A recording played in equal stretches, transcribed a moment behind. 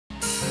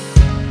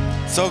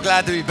So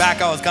glad to be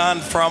back. I was gone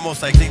for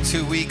almost, I think,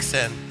 2 weeks,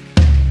 and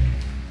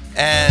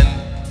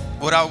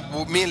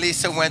me and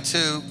Lisa went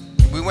to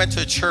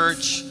a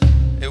church.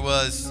 It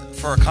was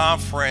for a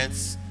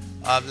conference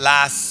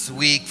last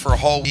week for a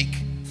whole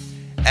week,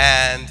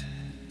 and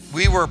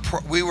we were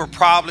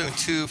probably in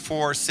 2,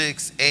 4,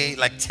 6, 8,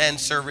 like 10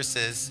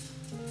 services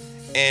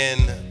in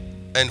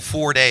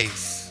 4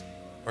 days,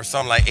 or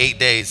something like 8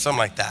 days, something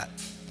like that.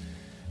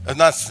 It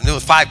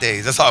was 5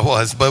 days. That's all it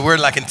was. But we're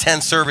like in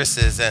 10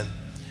 services,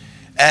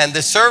 and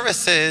the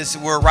services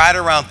were right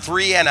around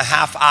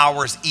 3.5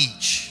 hours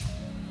each.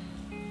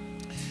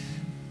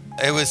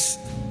 It was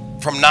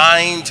from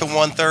 9 to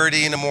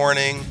 1:30 in the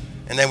morning,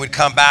 and then we'd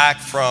come back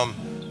from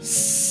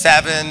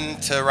 7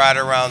 to right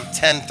around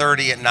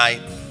 10:30 at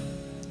night,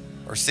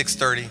 or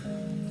 6:30.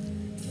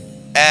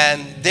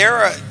 And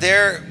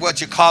they're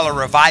what you call a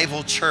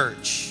revival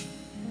church.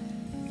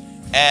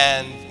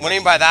 And what I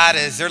mean by that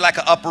is they're like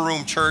an upper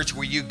room church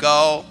where you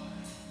go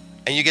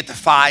and you get the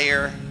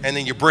fire and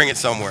then you bring it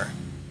somewhere.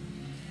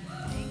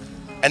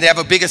 And they have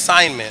a big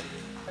assignment.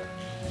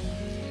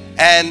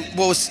 And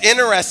what was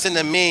interesting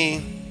to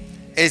me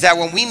is that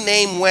when we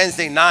name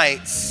Wednesday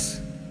nights,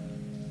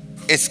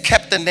 it's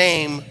kept the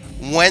name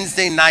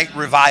Wednesday Night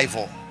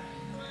Revival.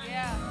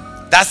 Yeah.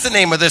 That's the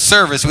name of this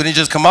service. We didn't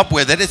just come up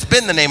with it. It's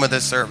been the name of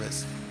this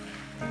service.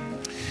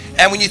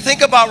 And when you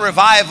think about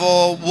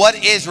revival, what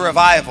is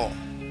revival?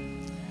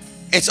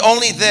 It's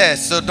only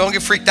this, so don't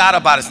get freaked out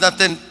about it. It's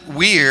nothing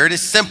weird.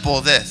 It's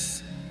simple,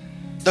 this.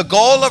 The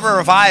goal of a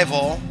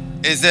revival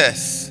is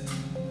this: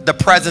 the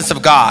presence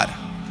of God.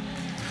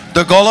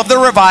 The goal of a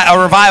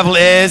revival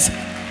is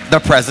the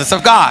presence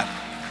of God.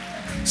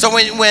 So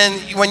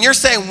when you're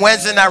saying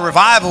Wednesday night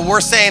revival, we're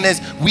saying is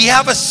we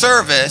have a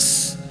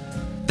service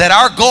that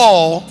our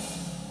goal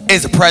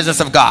is the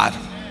presence of God.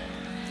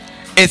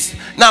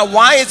 Now,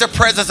 why is the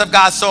presence of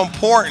God so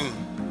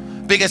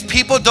important? Because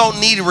people don't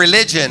need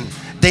religion.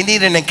 They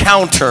need an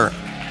encounter.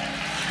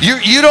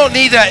 You don't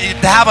need to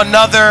have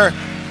another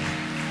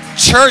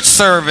church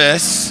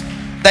service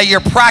that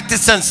you're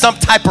practicing some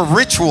type of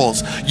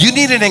rituals. You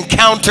need an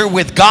encounter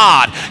with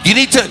God. You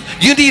need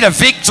a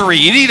victory.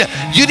 You need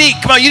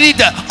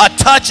a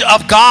touch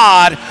of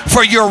God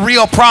for your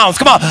real problems.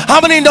 Come on, how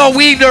many know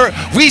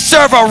we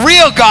serve a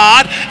real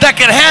God that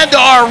can handle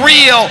our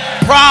real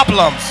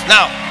problems?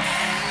 Now,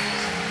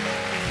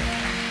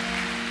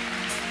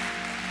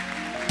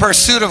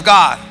 pursuit of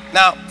God.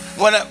 Now,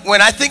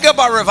 when I think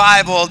about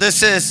revival,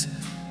 this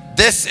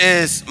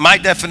is my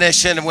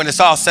definition when it's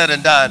all said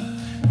and done.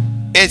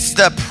 It's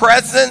the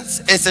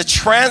presence, it's a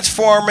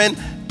transforming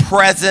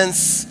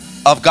presence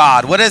of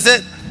God. What is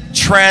it?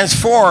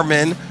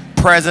 Transforming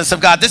presence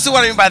of God. This is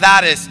what I mean by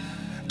that is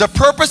the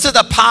purpose of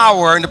the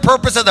power and the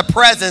purpose of the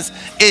presence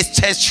is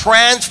to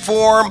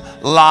transform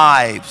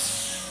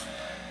lives.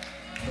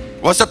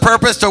 What's the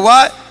purpose? To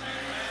what?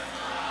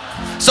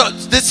 So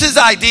this is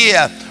the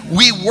idea.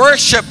 We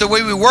worship the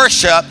way we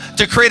worship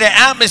to create an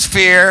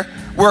atmosphere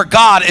where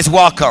God is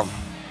welcome.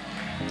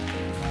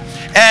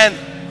 And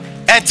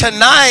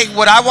tonight,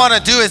 what I want to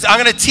do is I'm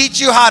going to teach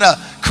you how to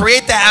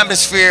create the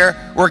atmosphere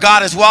where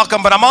God is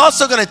welcome, but I'm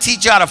also going to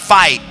teach you how to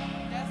fight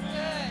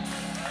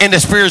in the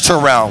spiritual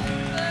realm.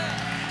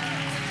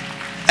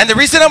 And the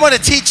reason I want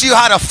to teach you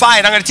how to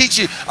fight, I'm going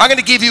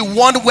to give you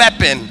one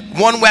weapon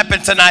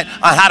tonight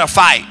on how to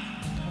fight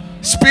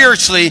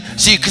spiritually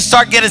so you can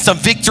start getting some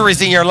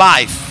victories in your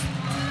life.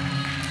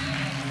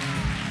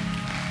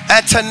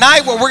 And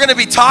tonight, what we're going to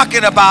be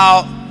talking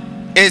about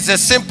is a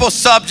simple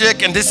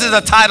subject, and this is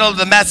the title of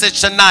the message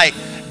tonight.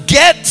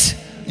 Get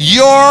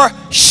your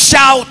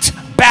shout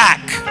back.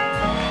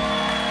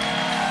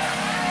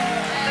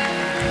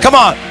 Come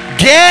on,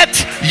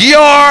 get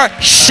your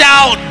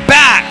shout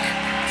back.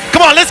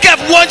 Come on, let's get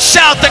one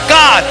shout to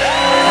God.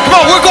 Come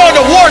on, we're going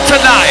to war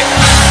tonight.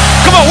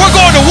 Come on, we're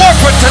going to war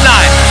for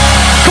tonight.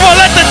 Come on,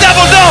 let the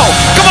devil know.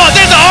 Come on,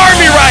 there's an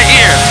army right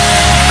here.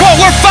 Come on,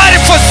 we're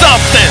fighting for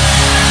something.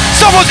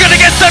 Someone's gonna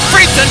get set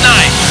free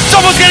tonight.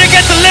 Someone's gonna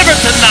get delivered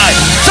tonight.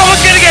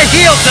 Someone's gonna get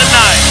healed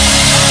tonight.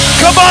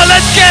 Come on,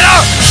 let's get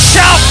our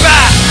shout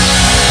back.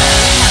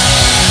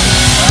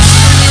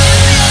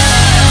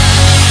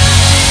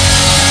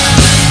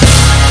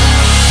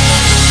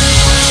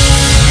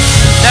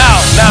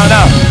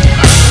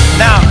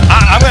 Now,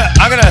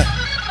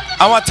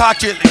 I want to talk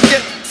to you.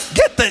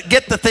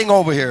 Get the thing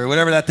over here,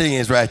 whatever that thing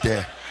is right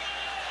there.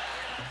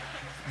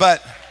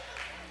 But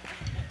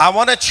I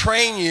want to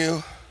train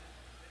you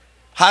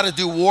how to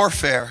do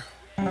warfare,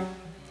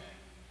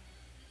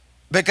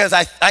 because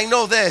I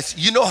know this.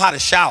 You know how to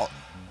shout.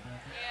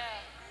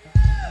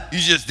 You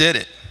just did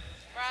it.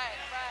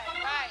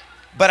 Right.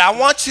 But I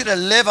want you to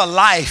live a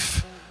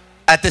life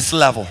at this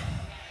level.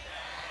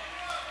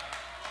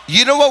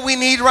 You know what we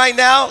need right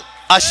now?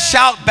 A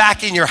shout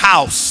back in your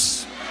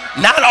house.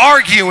 Not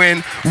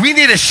arguing. We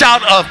need a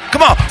shout of,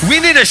 come on, we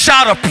need a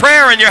shout of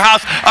prayer in your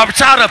house, a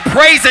shout of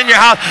praise in your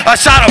house, a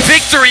shout of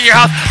victory in your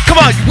house. Come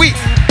on,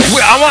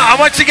 I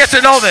want you to get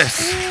to know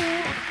this.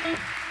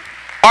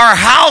 Our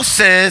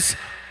houses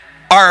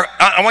are,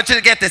 I want you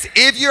to get this.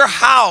 If your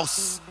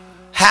house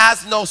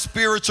has no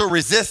spiritual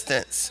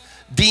resistance,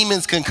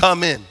 demons can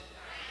come in.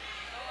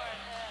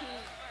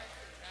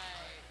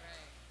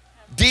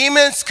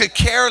 Demons could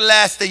care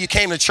less that you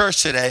came to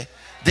church today.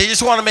 They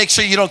just want to make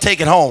sure you don't take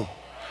it home.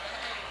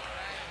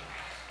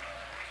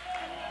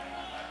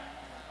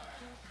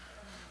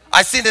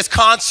 I seen this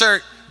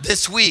concert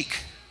this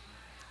week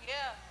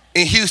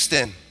in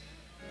Houston.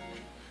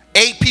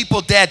 8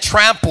 people dead,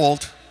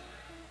 trampled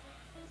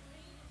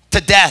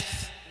to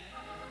death.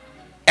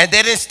 And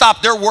they didn't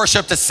stop their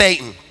worship to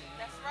Satan.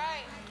 That's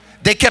right.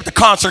 They kept the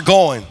concert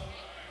going.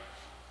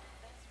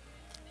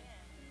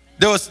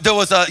 There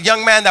was a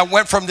young man that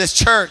went from this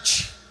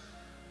church.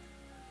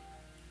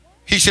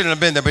 He shouldn't have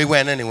been there, but he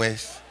went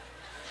anyways.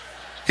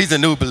 He's a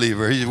new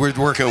believer. We're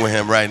working with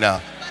him right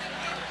now.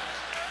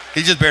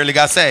 He just barely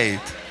got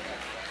saved.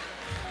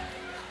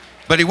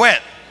 But he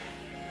went.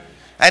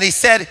 And he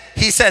said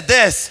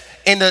this,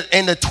 in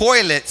the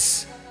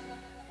toilets,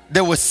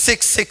 there was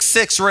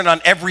 666 written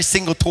on every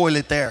single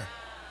toilet there.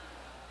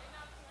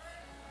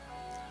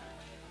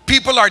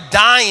 People are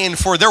dying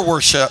for their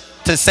worship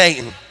to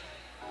Satan.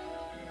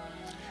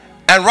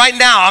 And right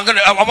now,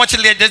 I want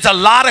you to, there's a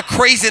lot of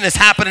craziness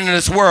happening in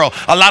this world.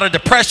 A lot of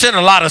depression,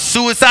 a lot of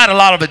suicide, a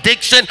lot of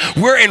addiction.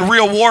 We're in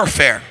real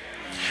warfare.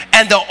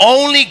 And the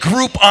only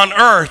group on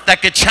earth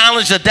that could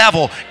challenge the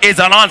devil is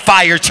an on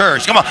fire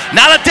church. Come on,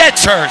 not a dead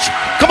church.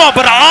 Come on,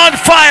 but an on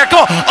fire,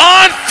 come on,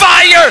 on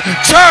fire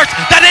church,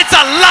 that it's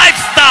a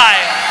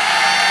lifestyle.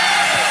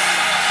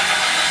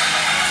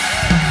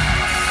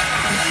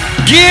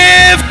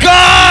 Give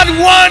God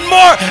one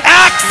more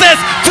access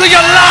to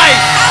your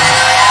life.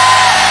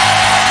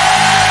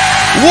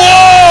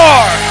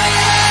 War.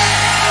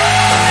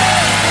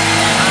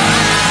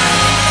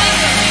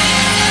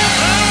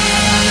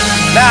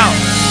 Now,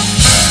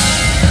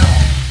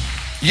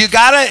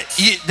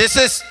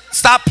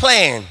 stop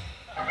playing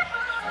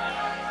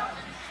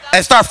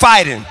and start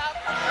fighting.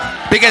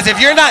 Because if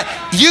you're not,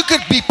 you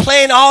could be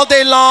playing all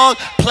day long,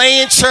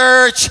 playing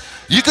church.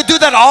 You could do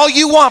that all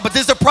you want, but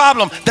there's a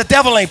problem. The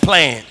devil ain't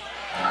playing.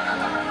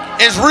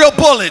 There's real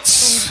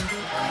bullets.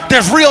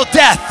 There's real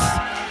death.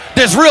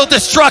 There's real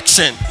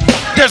destruction.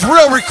 There's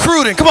real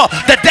recruiting. Come on,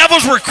 the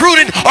devil's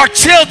recruiting our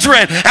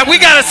children. And we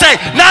got to say,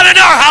 not in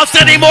our house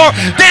anymore.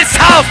 This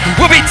house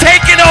will be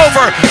taken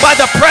over by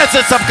the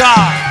presence of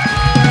God.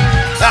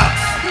 Now,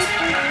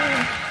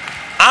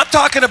 I'm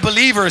talking to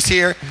believers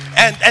here.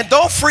 And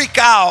don't freak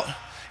out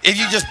if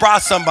you just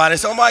brought somebody.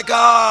 Say, oh my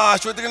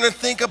gosh, what they're going to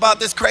think about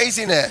this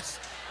craziness.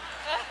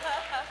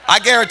 I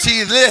guarantee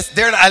you this,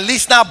 they're at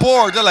least not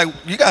bored. They're like,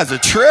 you guys are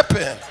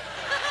tripping.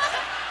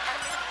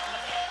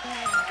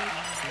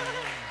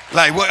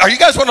 Like, what, are you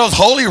guys one of those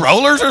holy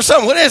rollers or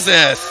something? What is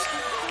this?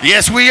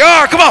 Yes, we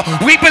are. Come on.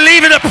 We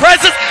believe in the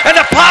presence and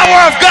the power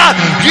of God.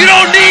 You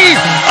don't need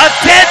a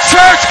dead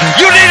church.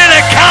 You need an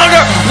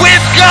encounter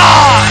with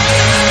God.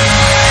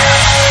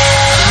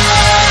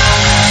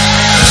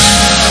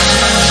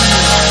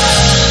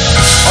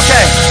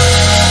 Okay.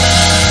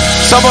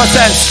 Someone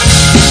says,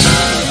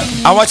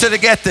 I want you to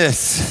get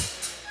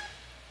this.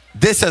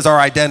 This is our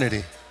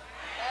identity.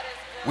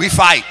 We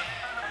fight.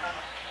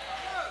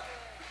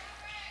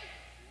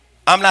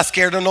 I'm not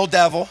scared of no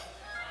devil.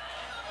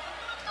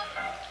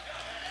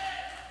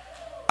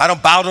 I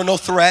don't bow to no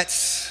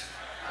threats.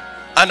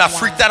 I'm not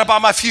freaked out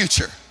about my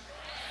future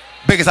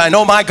because I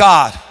know my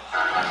God.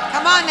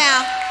 Come on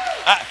now.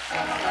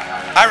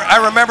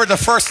 I remember the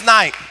first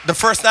night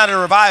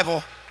of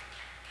revival.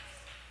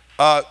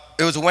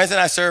 It was a Wednesday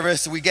night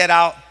service. We get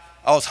out.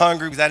 I was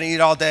hungry because I didn't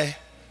eat all day.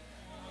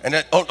 And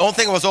the only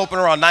thing that was open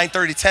around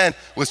 9:30, 10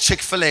 was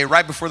Chick-fil-A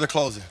right before the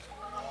closing.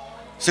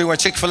 So we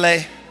went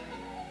Chick-fil-A.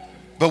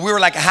 But we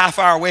were like a half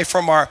hour away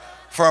from our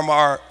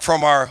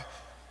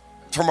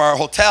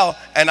hotel,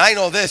 and I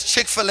know this: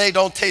 Chick-fil-A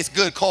don't taste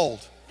good cold.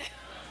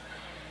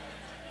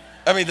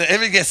 I mean, if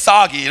it gets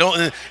soggy,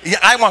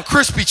 I want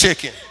crispy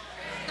chicken.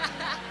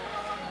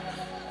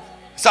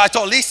 So I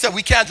told Lisa,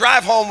 we can't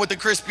drive home with the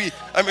crispy.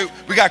 I mean,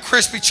 we got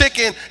crispy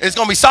chicken. It's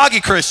gonna be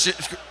soggy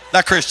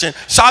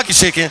soggy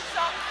chicken.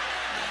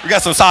 We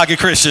got some soggy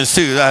Christians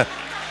too.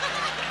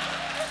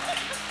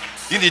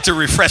 You need to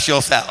refresh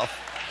yourself.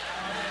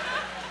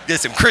 Get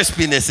some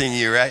crispiness in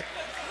you, right?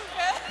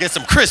 Get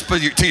some crisp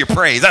to your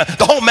praise.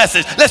 The whole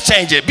message, let's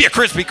change it. Be a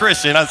crispy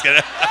Christian. I was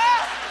kidding.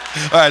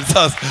 All right,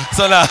 so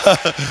now,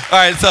 all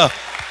right, so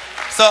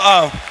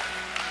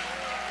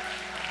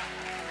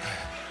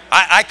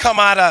I come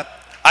out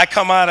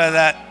of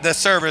the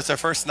service the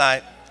first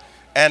night,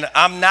 and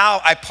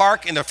I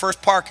park in the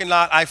first parking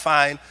lot I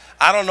find.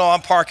 I don't know,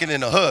 I'm parking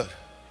in the hood.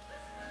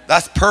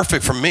 That's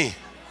perfect for me.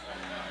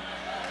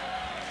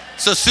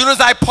 So as soon as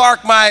I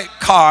park my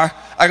car,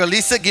 I go,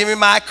 Lisa, give me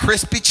my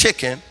crispy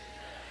chicken.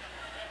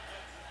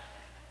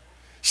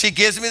 She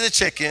gives me the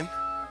chicken.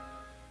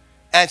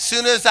 And as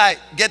soon as I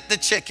get the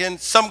chicken,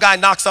 some guy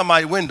knocks on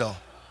my window.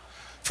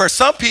 For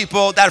some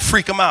people, that'll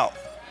freak them out.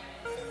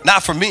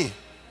 Not for me.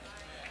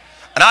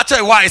 And I'll tell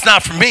you why it's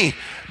not for me.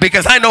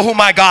 Because I know who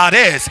my God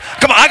is.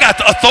 Come on, I got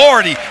the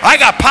authority. I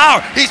got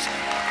power.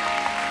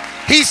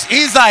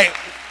 He's like,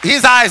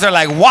 His eyes are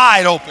like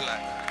wide open. Like.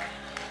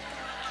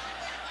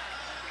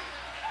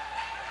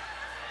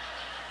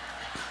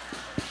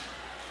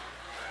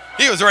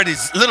 He was already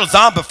a little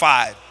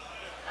zombified.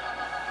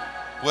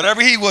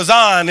 Whatever he was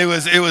on, it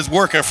was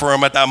working for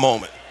him at that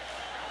moment.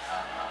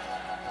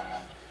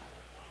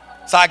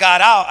 So I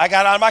got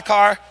out of my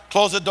car,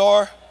 closed the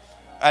door.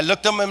 I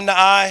looked him in the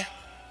eye.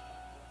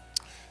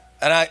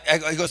 And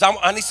he goes,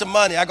 I need some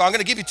money. I go, I'm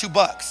going to give you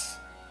 $2.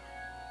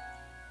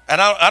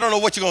 And I don't know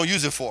what you're going to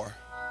use it for.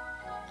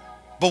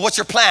 But what's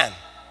your plan?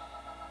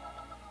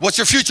 What's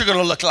your future going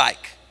to look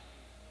like?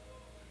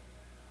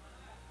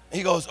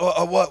 He goes,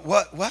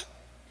 what?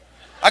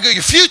 I go,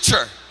 your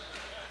future.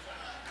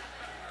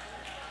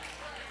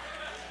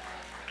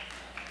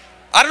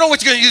 I don't know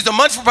what you're going to use the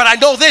money for, but I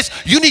know this.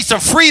 You need some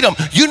freedom.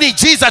 You need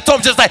Jesus. I told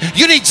him just like,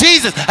 you need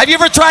Jesus. Have you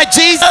ever tried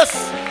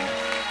Jesus?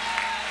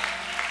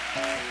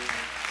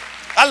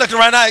 I looked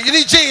around now. You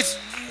need Jesus.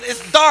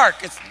 It's dark.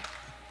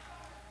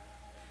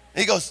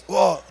 He goes,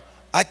 well,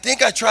 I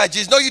think I tried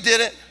Jesus. No, you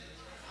didn't.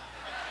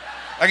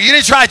 I go, you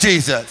didn't try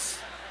Jesus.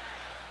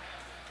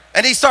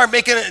 And he started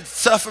making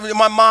stuff.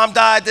 My mom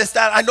died, this,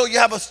 that. I know you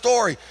have a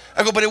story.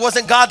 I go, but it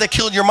wasn't God that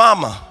killed your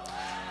mama.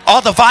 All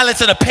the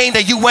violence and the pain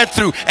that you went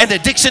through and the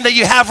addiction that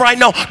you have right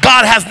now,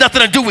 God has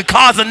nothing to do with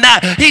causing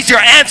that. He's your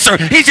answer.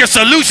 He's your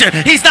solution.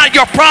 He's not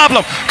your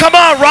problem. Come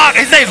on,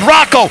 His name's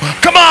Rocco.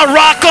 Come on,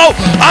 Rocco.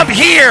 I'm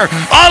here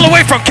all the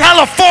way from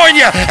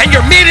California and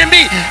you're meeting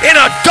me in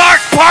a dark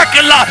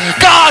parking lot.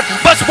 God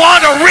must want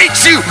to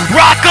reach you,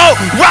 Rocco,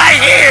 right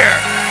here.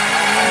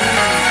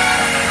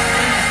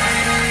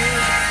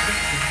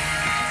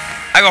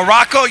 I go,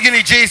 Rocco, you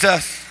need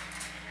Jesus.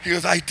 He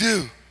goes, I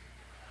do.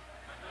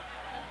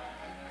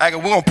 I go,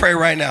 we're going to pray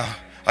right now.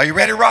 Are you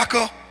ready,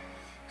 Rocco?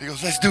 He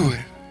goes, let's do it.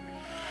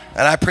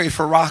 And I prayed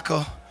for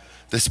Rocco.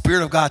 The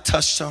Spirit of God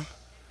touched him.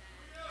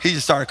 He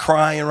just started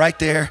crying right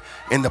there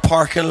in the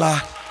parking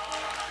lot.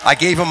 I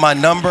gave him my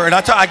number. And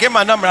I gave him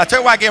my number. And I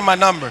tell you why I gave him my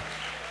number.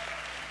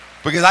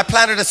 Because I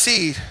planted a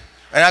seed.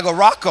 And I go,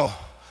 Rocco,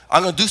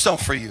 I'm going to do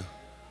something for you.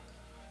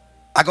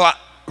 I go,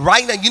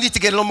 right now, you need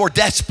to get a little more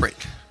desperate.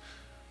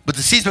 But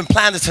the seed's been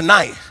planted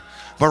tonight.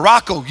 But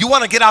Rocco, you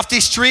want to get off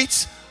these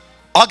streets?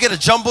 I'll get a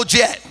jumbo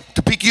jet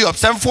to pick you up,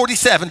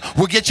 747.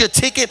 We'll get you a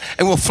ticket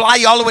and we'll fly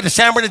you all the way to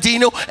San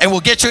Bernardino and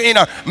we'll get you in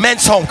our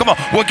men's home. Come on,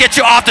 we'll get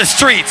you off the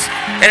streets.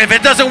 And if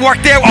it doesn't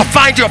work there, I'll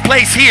find you a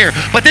place here.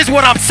 But this is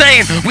what I'm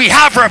saying. We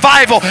have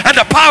revival and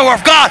the power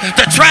of God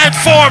to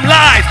transform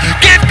lives.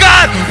 Give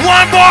God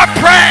one more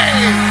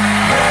praise.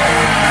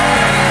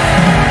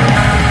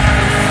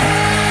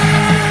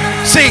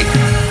 See,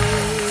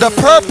 the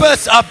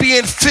purpose of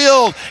being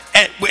filled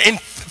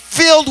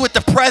with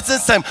the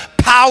presence and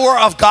power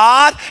of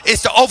God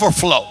is to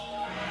overflow.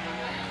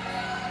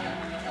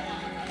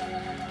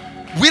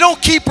 We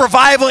don't keep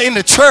revival in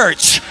the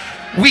church.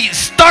 We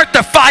start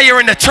the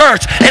fire in the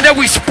church and then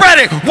we spread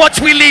it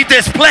once we leave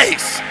this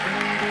place.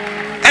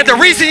 And the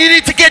reason you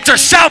need to get your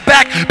shout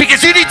back,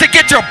 because you need to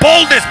get your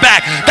boldness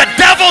back. The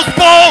devil's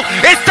bold.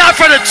 It's time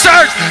for the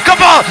church, come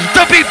on,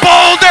 to be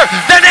bolder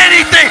than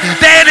anything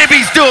the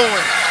enemy's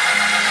doing.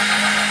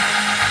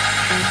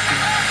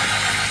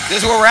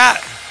 This is where we're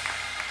at.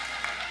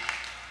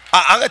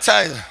 I'm going to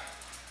tell you,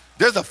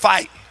 there's a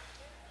fight.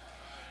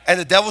 And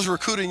the devil's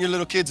recruiting your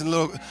little kids and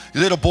your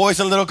little boys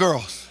and little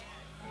girls.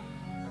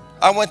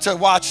 I went to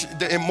watch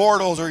the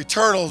Immortals or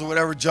Eternals or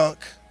whatever junk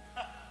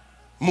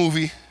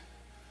movie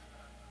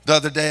the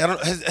other day.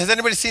 Has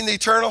anybody seen the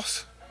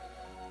Eternals?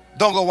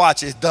 Don't go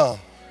watch it. It's dumb.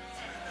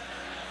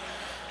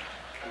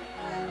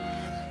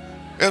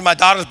 It was my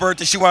daughter's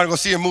birthday. She wanted to go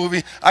see a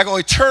movie. I go,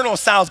 eternal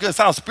sounds good. It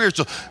sounds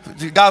spiritual.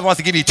 God wants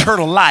to give you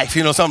eternal life,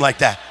 something like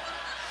that.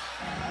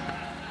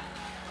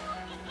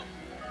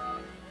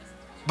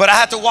 But I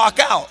had to walk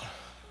out.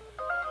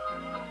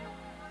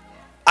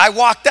 I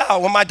walked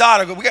out with my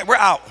daughter. We're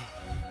out.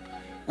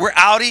 We're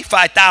Audi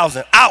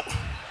 5000. Out.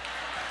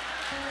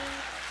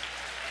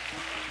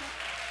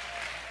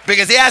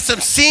 Because they had some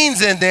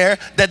scenes in there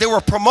that they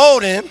were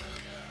promoting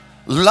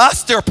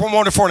lust, they're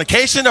promoting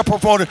fornication, they're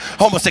promoting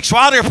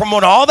homosexuality, they're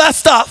promoting all that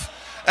stuff.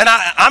 And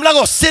I'm not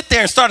going to sit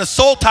there and start a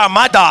soul tie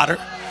my daughter.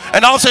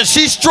 And all of a sudden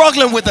she's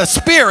struggling with a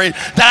spirit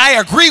that I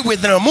agree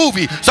with in a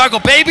movie. So I go,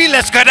 baby,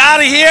 let's get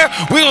out of here.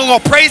 We're going to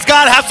go praise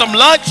God, have some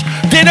lunch,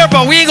 dinner,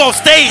 but we ain't going to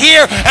stay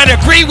here and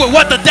agree with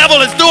what the devil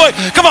is doing.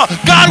 Come on,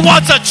 God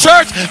wants a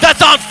church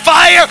that's on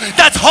fire,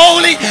 that's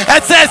holy,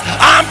 and says,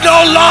 I'm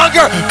no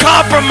longer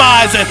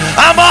compromising.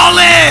 I'm all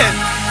in.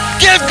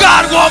 Give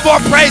God one more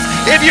praise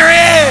if you're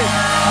in.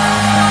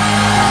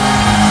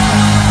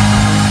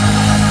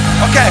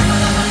 Okay.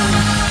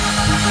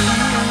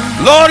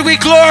 Lord, we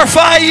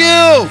glorify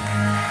you.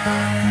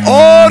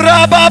 Oh,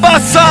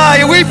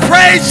 Rababasai, we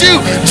praise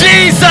you,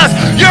 Jesus.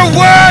 You're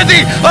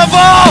worthy of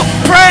all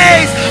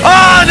praise,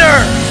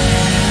 honor,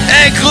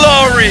 and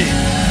glory.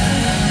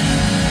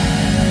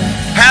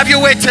 Have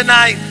your way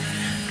tonight.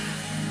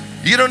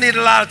 You don't need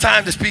a lot of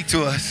time to speak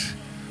to us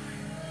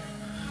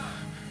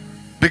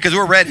because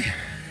we're ready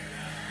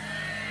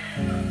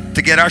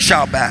to get our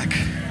shout back,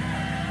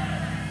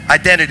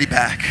 identity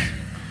back,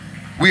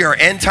 We are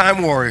end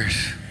time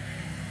warriors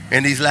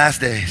in these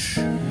last days.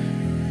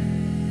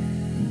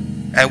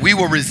 And we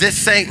will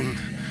resist Satan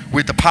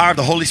with the power of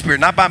the Holy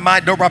Spirit. Not by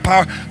might nor by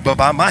power, but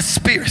by my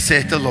spirit,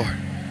 saith the Lord.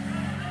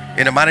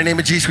 In the mighty name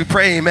of Jesus we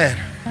pray, amen.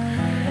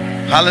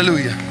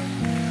 Hallelujah.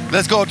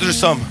 Let's go through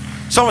some.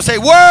 Someone say,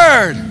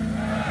 word.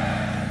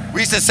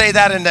 We used to say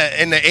that in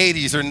the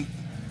 80s. Or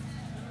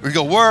we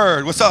go,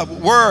 word. What's up?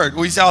 Word.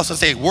 We used to also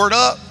say, word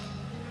up.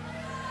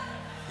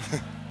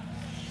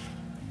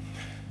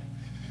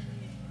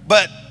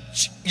 But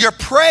your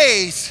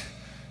praise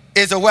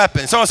is a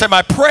weapon. Someone say,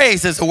 my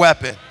praise is a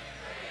weapon.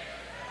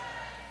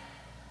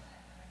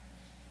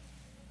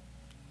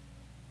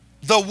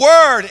 The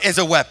word is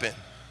a weapon.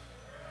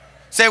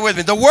 Say it with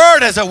me. The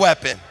word is a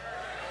weapon.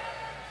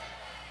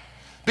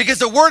 Because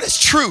the word is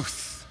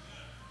truth.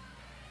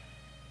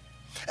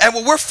 And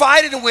what we're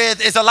fighting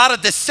with is a lot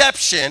of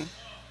deception,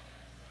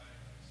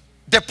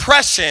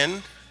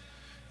 depression,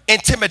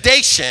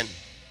 intimidation.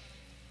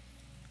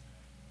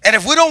 And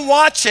if we don't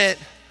watch it,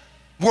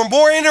 we're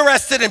more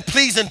interested in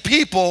pleasing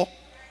people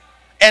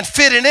and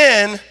fitting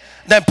in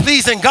than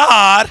pleasing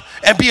God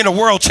and being a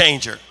world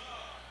changer.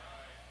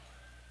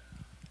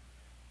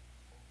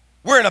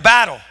 We're in a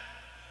battle.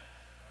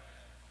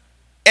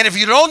 And if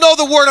you don't know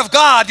the word of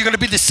God, you're going to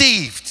be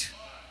deceived.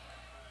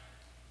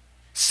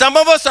 Some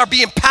of us are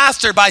being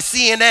pastored by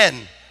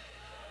CNN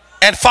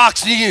and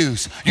Fox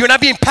News. You're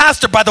not being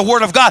pastored by the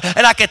word of God.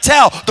 And I can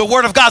tell the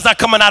word of God's not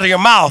coming out of your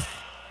mouth.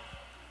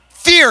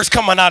 Fear is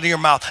coming out of your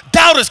mouth.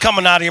 Doubt is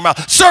coming out of your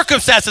mouth.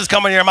 Circumstances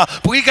coming out of your mouth.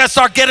 But we got to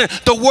start getting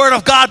the word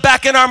of God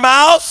back in our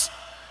mouths.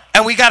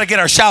 And we got to get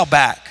our shout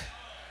back.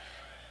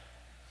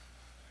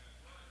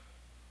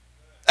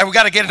 And we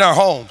got to get in our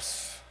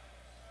homes.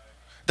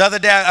 The other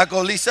day, I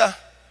go, Lisa,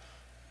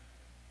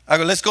 I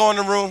go, let's go in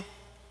the room.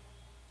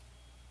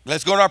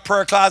 Let's go in our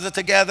prayer closet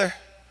together.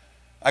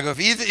 I go,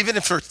 even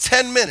if for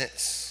 10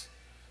 minutes,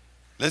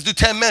 let's do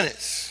 10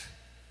 minutes.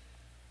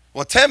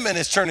 Well, 10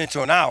 minutes turned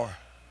into an hour.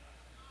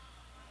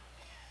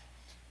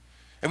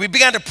 And we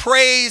began to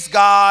praise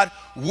God,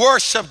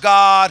 worship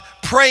God,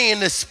 pray in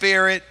the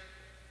Spirit.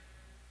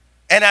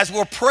 And as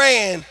we're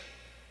praying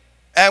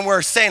and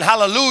we're saying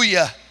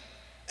hallelujah,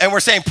 and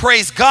we're saying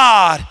praise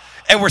God,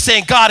 and we're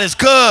saying God is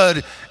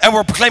good, and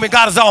we're proclaiming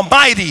God is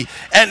almighty.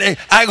 And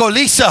I go,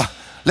 Lisa,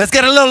 let's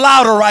get a little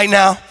louder right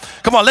now.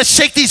 Come on, let's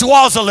shake these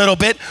walls a little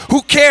bit.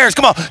 Who cares?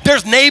 Come on,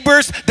 there's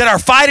neighbors that are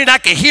fighting. I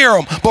can hear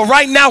them. But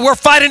right now we're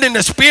fighting in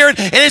the Spirit,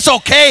 and it's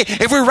okay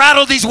if we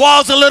rattle these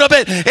walls a little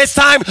bit. It's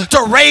time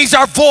to raise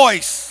our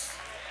voice.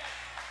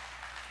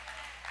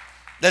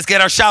 Let's get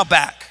our shout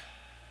back.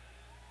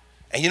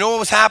 And you know what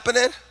was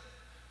happening?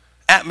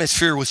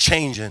 Atmosphere was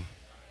changing.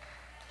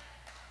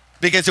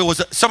 Because it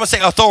was, someone say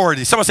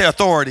authority. Someone say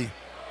authority.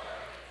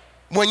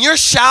 When you're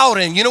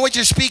shouting, you know what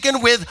you're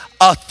speaking with?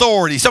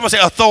 Authority. Someone say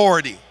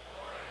authority.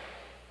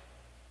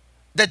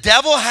 The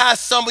devil has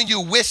some of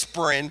you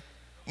whispering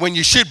when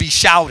you should be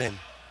shouting.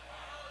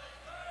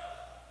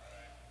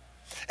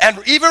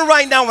 And even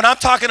right now when I'm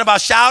talking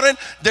about shouting,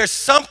 there's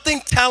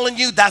something telling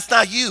you that's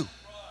not you.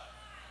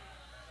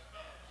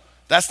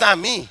 That's not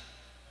me.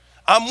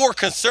 I'm more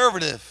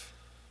conservative.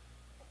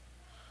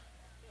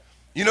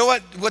 You know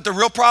what the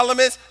real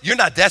problem is? You're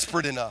not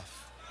desperate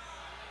enough.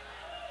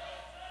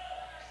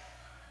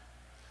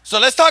 So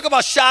let's talk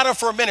about shouting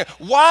for a minute.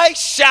 Why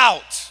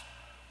shout?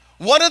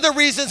 One of the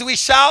reasons we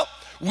shout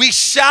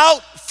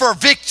for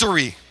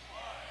victory.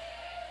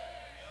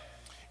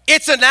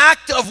 It's an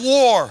act of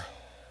war.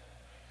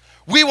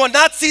 We will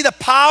not see the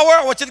power,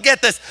 I want you to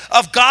get this,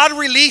 of God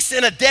released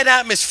in a dead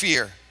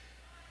atmosphere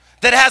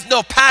that has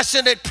no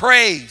passionate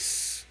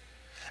praise.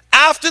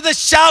 After the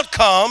shout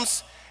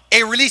comes,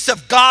 a release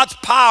of God's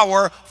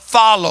power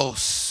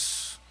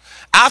follows.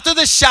 After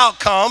the shout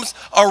comes,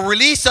 a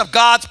release of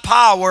God's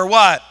power,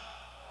 what?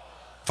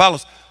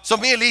 Follows. So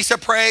me and Lisa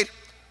prayed.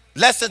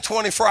 Less than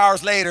 24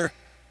 hours later,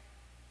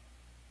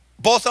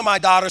 both of my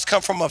daughters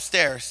come from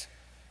upstairs.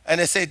 And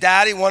they say,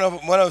 Daddy, one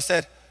of them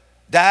said,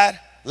 Dad,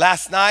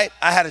 last night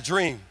I had a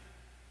dream.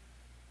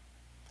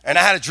 And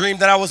I had a dream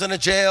that I was in a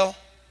jail.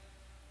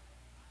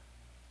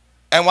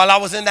 And while I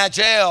was in that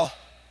jail,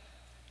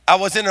 I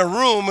was in a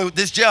room.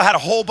 This jail had a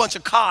whole bunch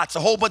of cots, a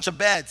whole bunch of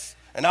beds.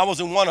 And I was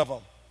in one of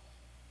them.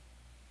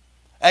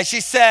 And she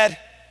said,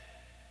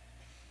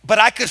 but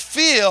I could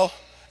feel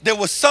there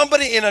was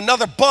somebody in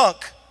another bunk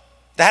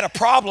that had a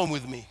problem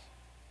with me.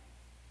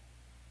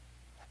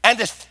 And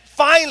this,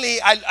 finally,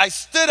 I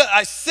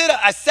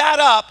sat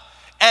up,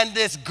 and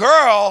this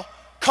girl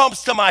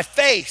comes to my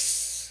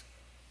face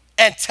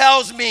and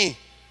tells me,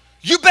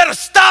 you better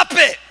stop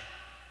it.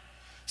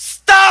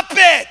 Stop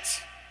it.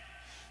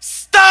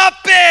 Stop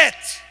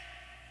it.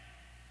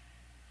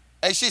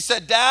 And she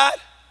said, Dad,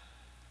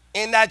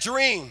 in that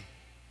dream,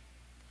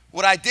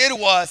 what I did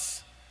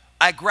was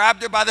I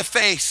grabbed her by the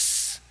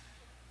face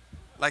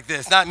like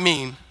this, not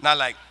mean, not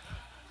like.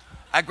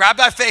 I grabbed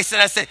her face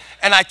and I said,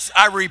 and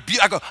I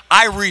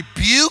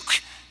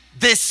rebuke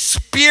this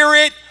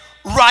spirit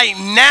right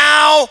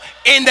now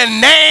in the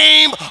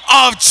name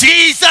of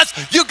Jesus.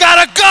 You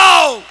gotta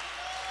go.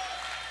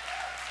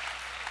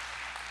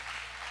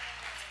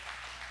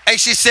 And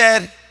she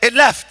said, it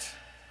left.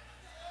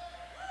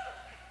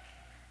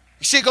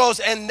 She goes,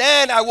 and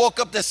then I woke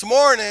up this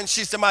morning.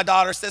 She said, my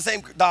daughter, it's the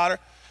same daughter.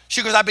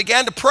 She goes, I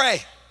began to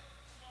pray.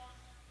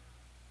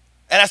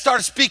 And I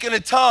started speaking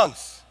in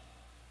tongues.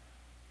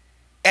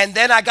 And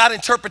then I got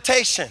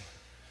interpretation.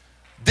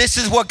 This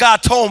is what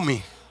God told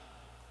me.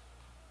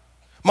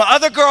 My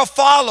other girl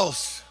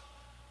follows.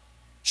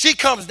 She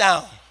comes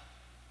down.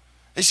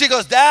 And she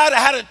goes, Dad,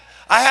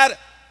 I had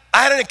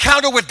an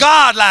encounter with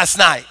God last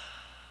night.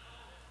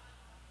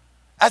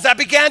 As I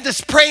began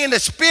to pray in the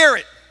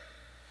spirit,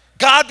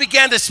 God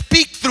began to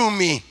speak through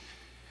me.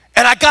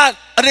 And I got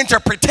an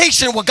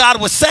interpretation of what God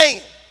was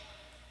saying.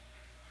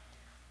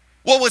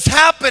 What was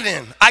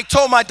happening, I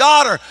told my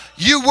daughter,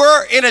 you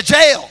were in a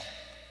jail.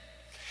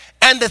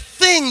 And the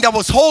thing that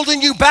was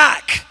holding you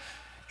back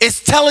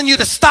is telling you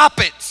to stop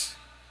it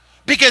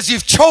because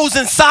you've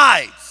chosen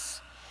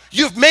sides.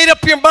 You've made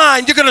up your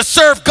mind you're going to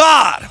serve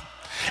God.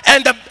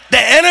 And the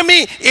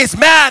enemy is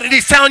mad and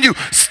he's telling you,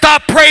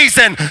 stop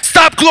praising,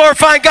 stop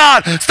glorifying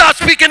God, stop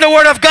speaking the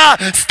word of God,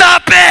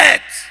 stop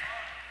it.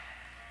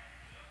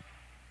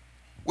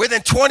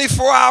 Within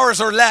 24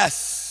 hours or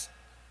less,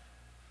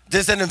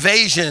 there's an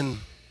invasion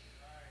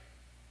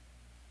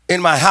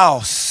in my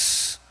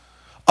house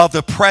of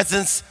the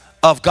presence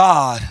of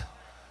God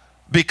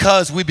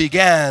because we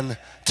began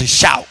to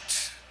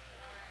shout.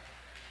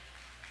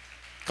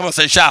 Come on,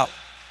 say shout.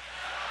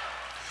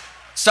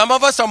 Some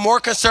of us are more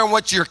concerned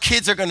what your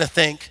kids are gonna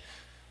think.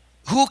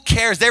 Who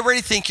cares? They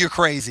already think you're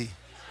crazy.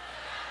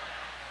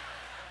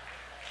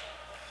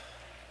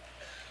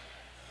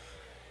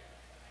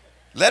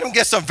 Let them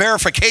get some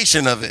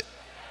verification of it.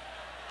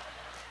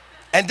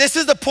 And this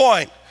is the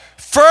point.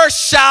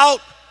 First shout,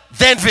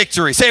 then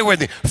victory. Say it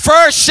with me.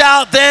 First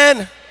shout,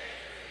 then.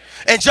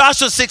 In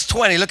Joshua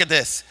 6:20, look at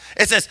this.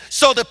 It says,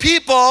 so the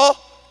people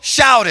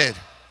shouted.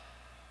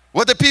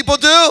 What did the people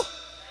do?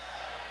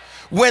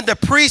 When the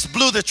priest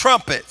blew the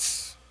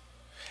trumpets.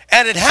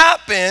 And it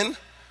happened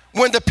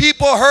when the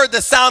people heard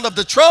the sound of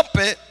the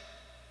trumpet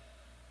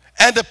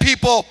and the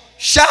people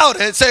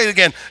shouted. Say it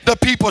again. The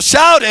people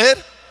shouted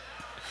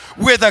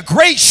with a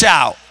great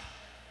shout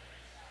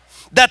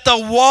that the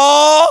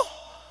wall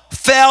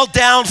fell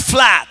down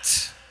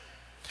flat.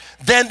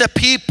 Then the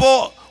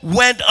people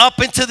went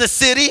up into the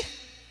city,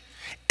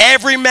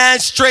 every man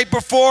straight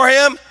before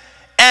him,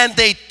 and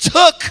they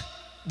took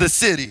the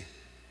city.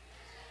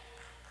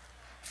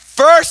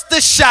 First the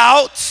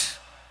shout,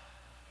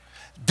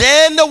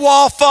 then the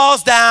wall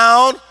falls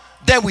down,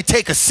 then we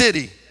take a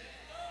city.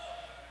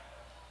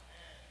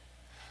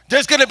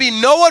 There's going to be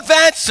no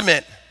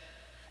advancement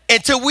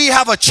until we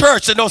have a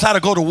church that knows how to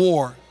go to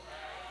war.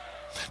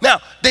 Now,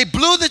 they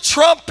blew the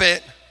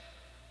trumpet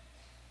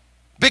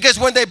because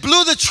when they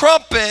blew the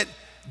trumpet,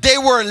 they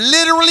were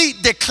literally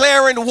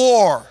declaring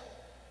war.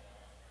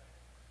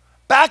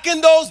 Back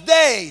in those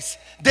days,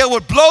 they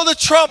would blow the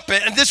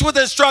trumpet, and this was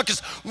the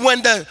instructions.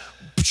 When the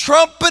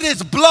trumpet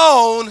is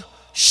blown,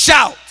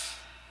 shout,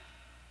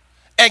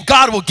 and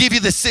God will give you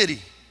the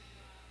city.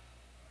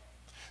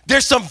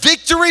 There's some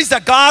victories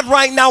that God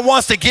right now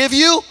wants to give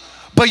you,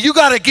 but you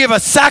got to give a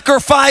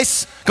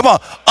sacrifice, come on,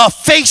 a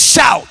faith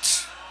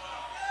shout.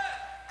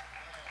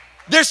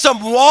 There's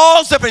some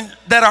walls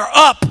that are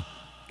up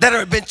that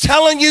have been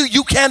telling you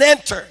you can't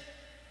enter.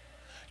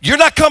 You're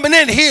not coming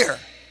in here.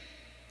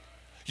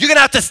 You're going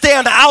to have to stay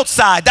on the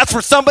outside. That's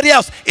for somebody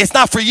else. It's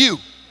not for you.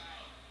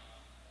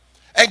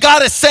 And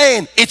God is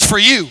saying it's for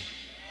you.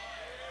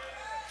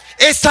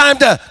 It's time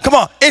to, come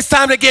on, it's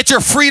time to get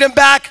your freedom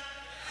back,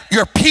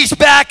 your peace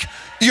back,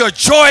 your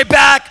joy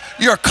back,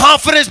 your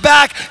confidence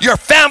back, your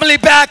family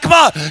back, come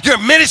on, your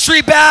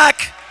ministry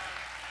back,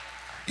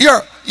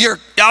 your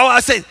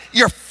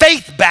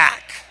faith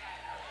back.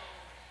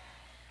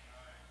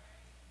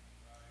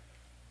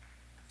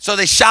 So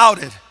they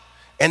shouted,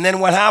 and then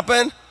what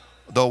happened?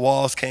 The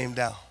walls came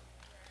down.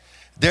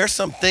 There's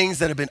some things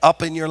that have been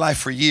up in your life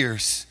for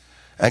years,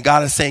 and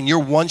God is saying you're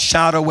one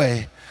shout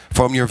away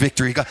from your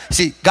victory.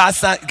 God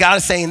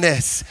is saying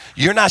this.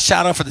 You're not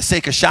shouting for the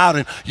sake of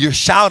shouting. You're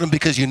shouting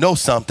because you know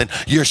something.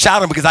 You're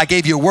shouting because I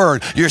gave you a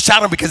word. You're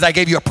shouting because I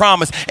gave you a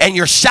promise. And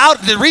you're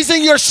shouting. The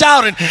reason you're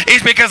shouting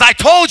is because I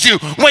told you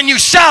when you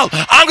shout,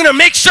 I'm going to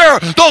make sure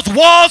those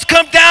walls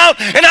come down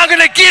and I'm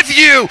going to give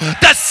you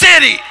the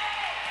city.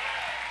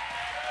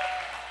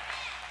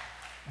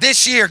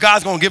 This year,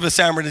 God's going to give us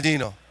San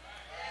Bernardino.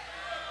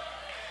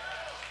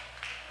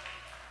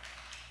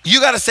 You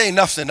got to say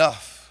enough's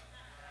enough.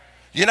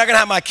 You're not going to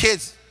have my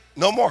kids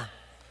no more.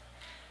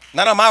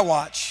 Not on my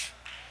watch.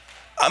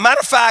 A matter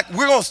of fact,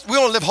 we're going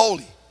to live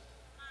holy.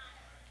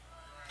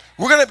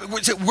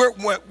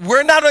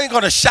 We're not only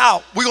going to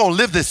shout, we're going to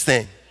live this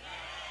thing.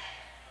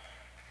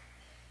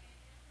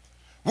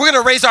 We're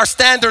going to raise our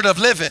standard of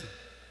living.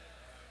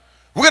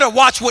 We're going to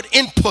watch what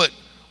input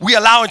we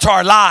allow into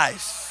our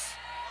lives.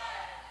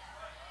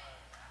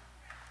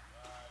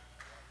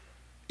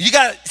 You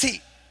got to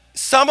see,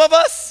 some of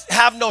us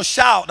have no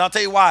shout, and I'll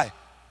tell you why.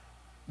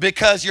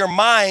 Because your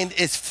mind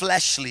is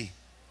fleshly.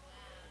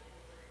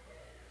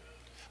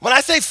 When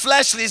I say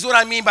fleshly, is what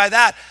I mean by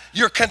that.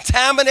 You're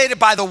contaminated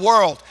by the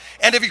world.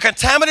 And if you're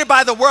contaminated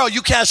by the world,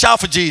 you can't shout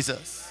for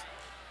Jesus.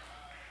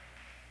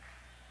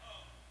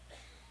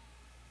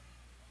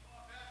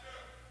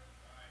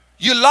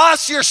 You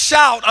lost your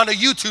shout on a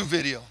YouTube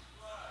video.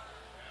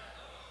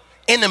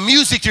 In the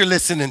music you're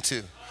listening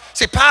to.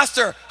 Say,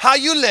 Pastor, how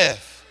you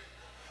live?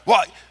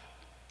 Well,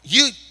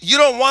 you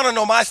don't want to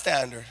know my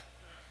standard.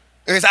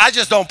 Because I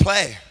just don't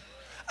play.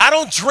 I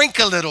don't drink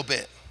a little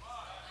bit.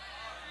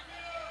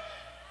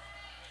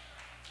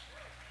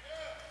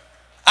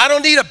 I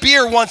don't need a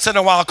beer once in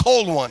a while, a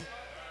cold one.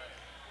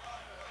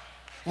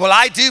 Well,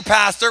 I do,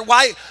 Pastor.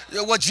 Why?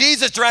 Well,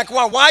 Jesus drank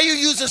wine. Why are you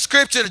using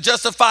scripture to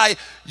justify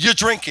your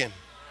drinking?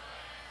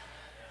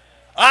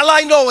 All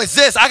I know is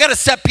this. I got to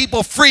set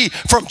people free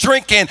from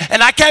drinking,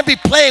 and I can't be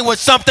playing with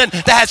something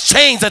that has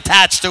chains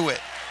attached to it.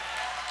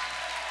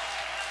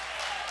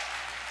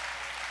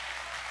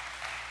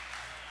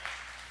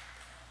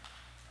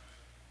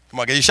 Come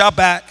on, get your shout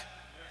back.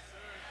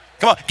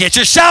 Come on, get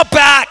your shout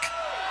back.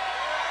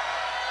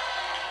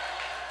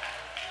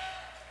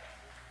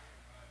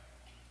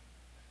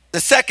 The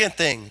second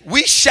thing,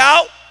 we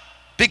shout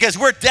because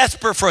we're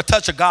desperate for a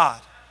touch of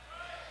God.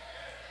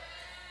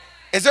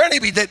 Is there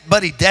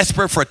anybody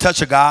desperate for a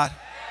touch of God?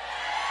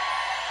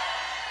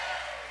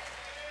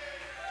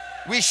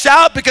 We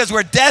shout because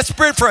we're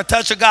desperate for a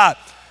touch of God.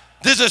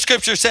 This is what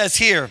scripture says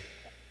here.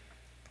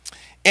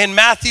 In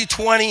Matthew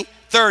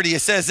 20:30,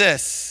 it says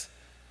this.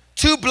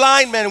 2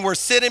 blind men were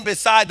sitting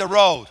beside the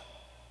road.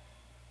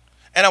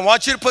 And I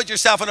want you to put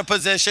yourself in a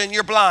position,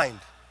 you're blind.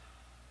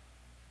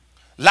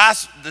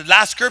 The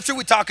last scripture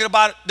we talking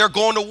about, they're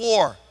going to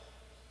war.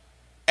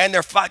 And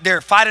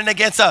they're fighting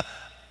against a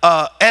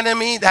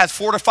enemy that has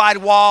fortified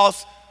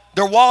walls.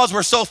 Their walls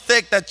were so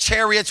thick that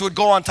chariots would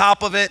go on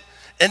top of it.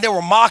 And they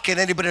were mocking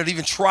anybody that would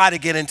even try to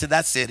get into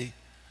that city.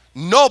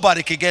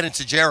 Nobody could get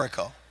into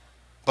Jericho,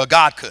 but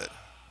God could.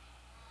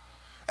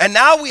 And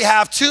now we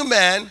have 2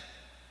 men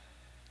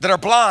that are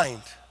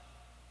blind.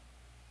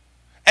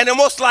 And they're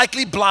most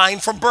likely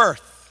blind from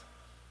birth.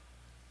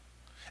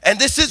 And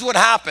this is what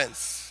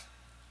happens.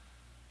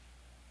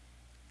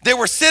 They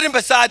were sitting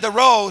beside the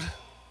road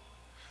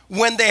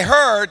when they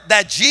heard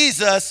that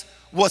Jesus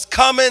was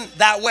coming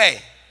that way.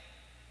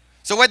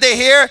 So what they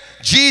hear?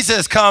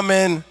 Jesus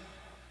coming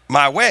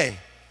my way.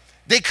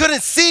 They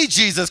couldn't see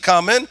Jesus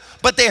coming,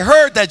 but they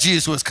heard that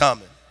Jesus was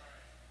coming.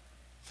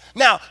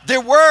 Now,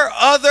 there were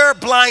other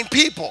blind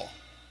people,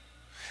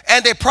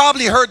 and they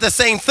probably heard the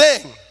same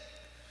thing,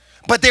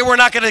 but they were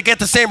not going to get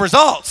the same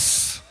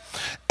results.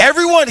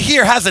 Everyone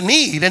here has a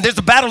need, and there's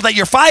a battle that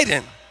you're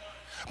fighting.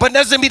 But it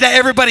doesn't mean that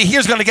everybody here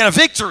is going to get a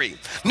victory.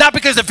 Not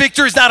because the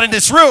victory is not in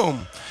this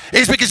room.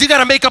 It's because you got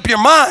to make up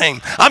your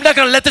mind. I'm not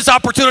going to let this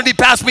opportunity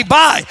pass me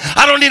by.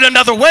 I don't need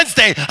another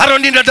Wednesday. I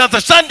don't need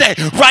another Sunday.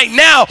 Right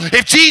now,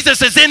 if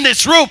Jesus is in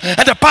this room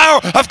and the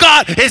power of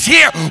God is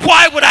here,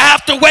 why would I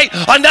have to wait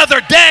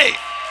another day?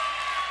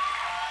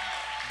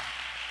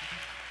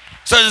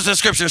 So as the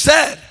scripture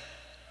said,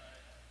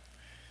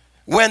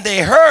 when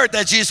they heard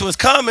that Jesus was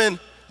coming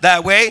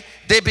that way,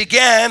 they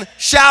began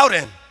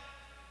shouting.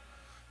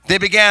 They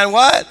began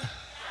what?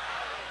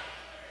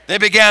 They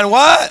began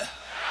what?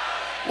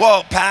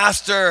 Well,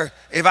 Pastor,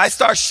 if I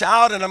start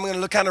shouting, I'm going to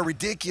look kind of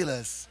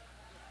ridiculous.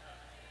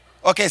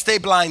 Okay, stay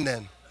blind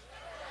then.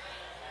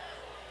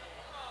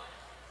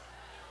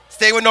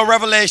 Stay with no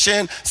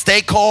revelation.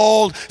 Stay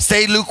cold.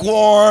 Stay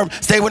lukewarm.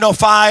 Stay with no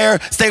fire.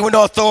 Stay with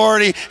no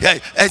authority.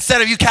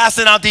 Instead of you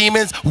casting out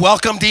demons,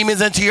 welcome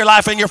demons into your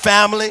life and your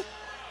family.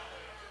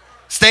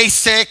 Stay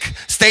sick,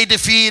 stay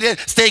defeated,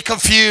 stay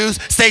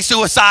confused, stay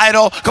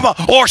suicidal. Come on,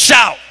 or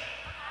shout.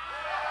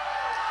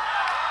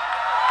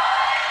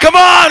 Come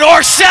on,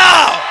 or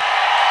shout.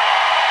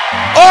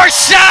 Or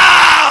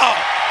shout.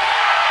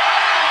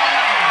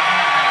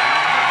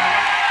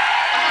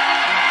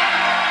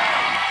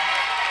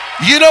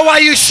 You know why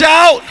you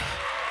shout?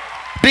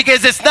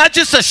 Because it's not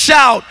just a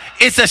shout,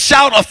 it's a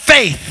shout of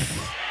faith.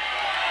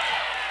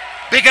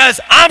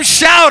 Because I'm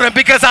shouting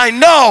because I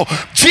know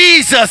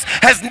Jesus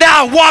has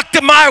now walked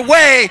in my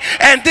way,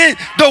 and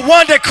the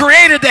one that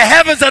created the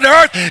heavens and the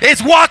earth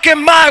is walking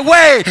my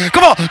way.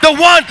 Come on, the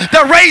one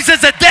that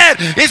raises the dead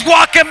is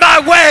walking my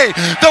way.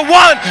 The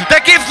one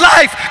that gives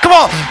life, come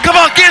on,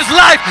 gives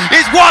life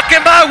is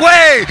walking my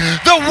way.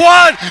 The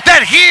one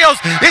that heals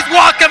is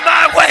walking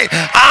my way.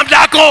 I'm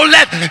not going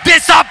to let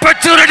this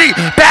opportunity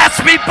pass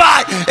me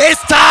by.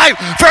 It's time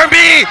for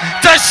me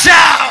to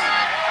shout.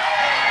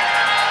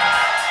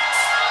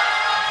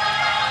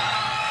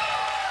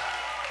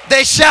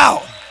 They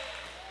shout.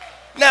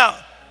 Now,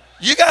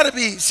 you got to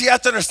you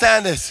have to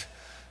understand this.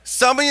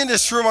 Some of you in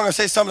this room, I'm going to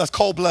say something that's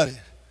cold-blooded.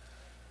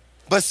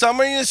 But some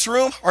of you in this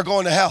room are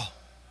going to hell.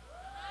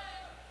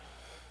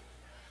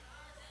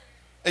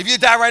 If you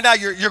die right now,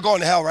 you're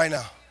going to hell right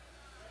now.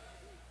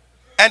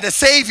 And the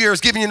Savior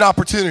is giving you an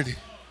opportunity.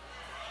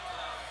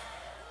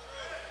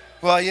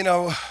 Well, you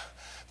know,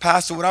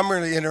 Pastor, what I'm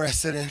really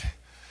interested in,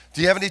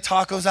 do you have any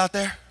tacos out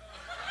there?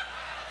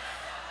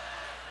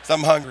 'Cause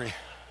I'm hungry.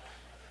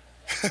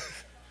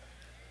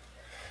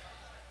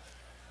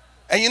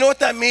 And you know what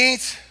that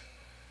means?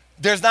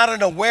 There's not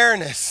an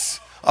awareness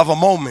of a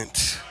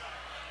moment.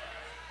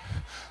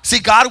 See,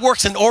 God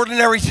works in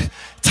ordinary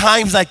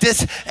times like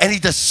this, and he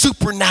does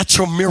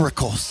supernatural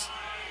miracles.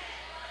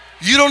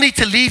 You don't need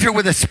to leave here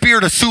with a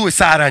spirit of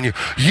suicide on you.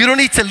 You don't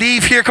need to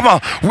leave here, come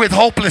on, with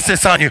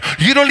hopelessness on you.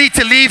 You don't need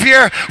to leave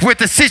here with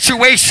the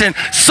situation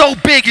so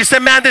big. You say,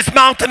 man, this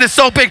mountain is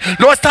so big.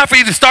 No, it's time for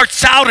you to start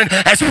shouting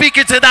and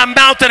speaking to that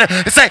mountain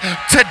and say,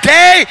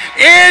 today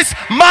is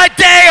my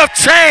day of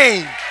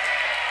change.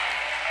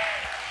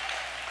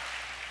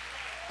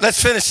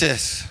 Let's finish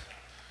this.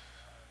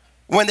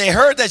 When they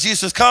heard that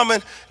Jesus was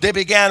coming, they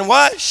began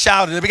what?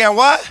 Shouting. They began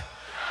what?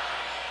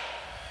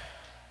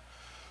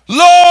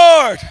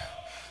 Lord,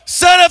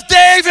 Son of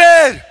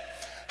David,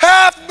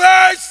 have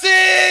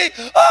mercy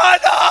on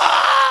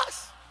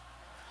us.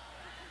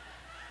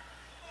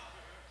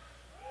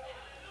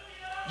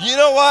 You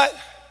know what?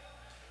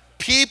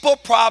 People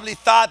probably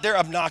thought they're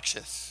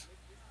obnoxious.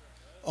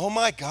 Oh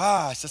my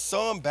gosh, it's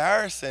so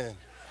embarrassing.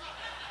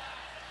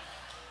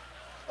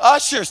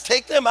 Ushers,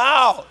 take them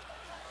out.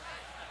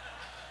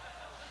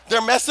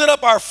 They're messing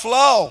up our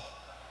flow.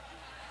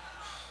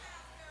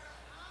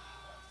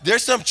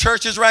 There's some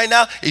churches right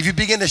now, if you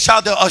begin to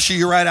shout, they'll usher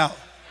you right out.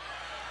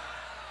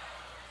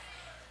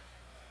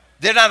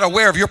 They're not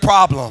aware of your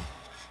problem.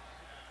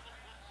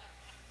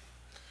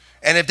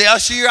 And if they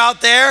usher you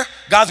out there,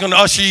 God's going to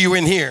usher you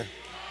in here.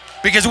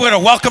 Because we're going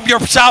to welcome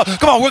your shout.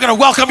 Come on, we're going to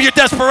welcome your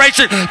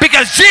desperation.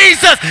 Because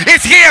Jesus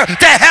is here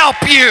to help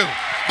you.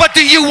 But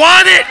do you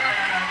want it?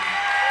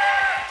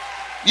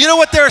 You know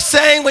what they're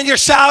saying when you're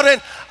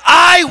shouting?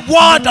 I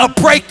want a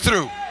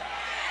breakthrough.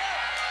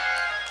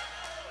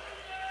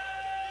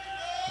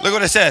 Look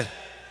what it said.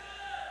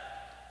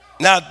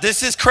 Now,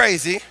 this is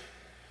crazy.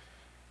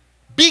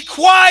 Be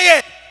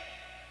quiet.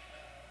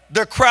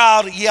 The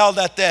crowd yelled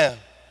at them.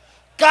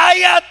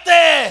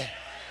 Cállate.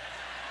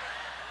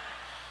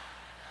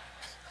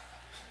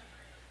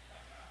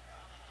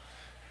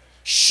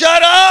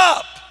 Shut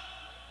up.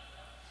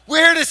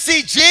 We're here to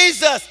see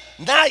Jesus,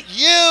 not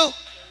you.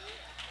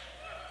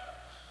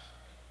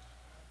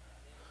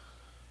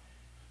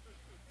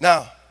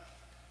 Now,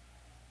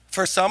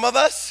 for some of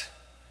us,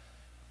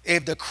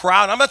 if the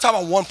crowd, I'm not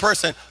talking about one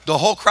person, the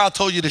whole crowd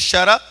told you to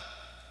shut up.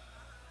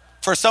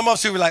 For some of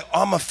us, we were like,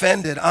 I'm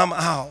offended, I'm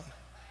out.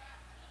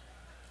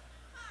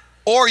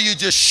 Or you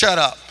just shut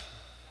up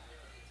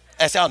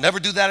and say, I'll never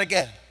do that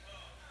again.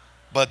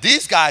 But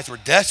these guys were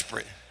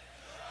desperate.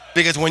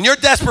 Because when you're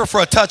desperate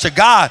for a touch of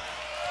God,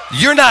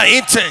 you're not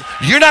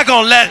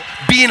going to let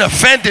being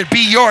offended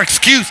be your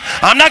excuse.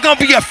 I'm not going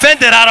to be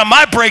offended out of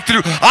my breakthrough.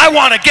 I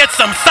want to get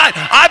some sight.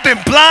 I've been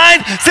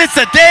blind since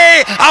the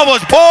day I was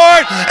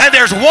born, and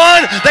there's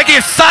one that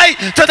gives sight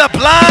to the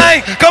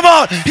blind. Come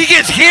on, he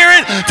gives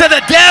hearing to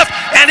the deaf,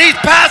 and he's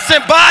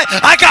passing by.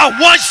 I got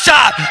one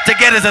shot to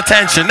get his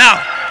attention. Now,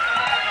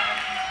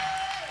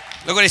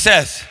 look what he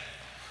says.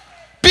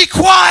 Be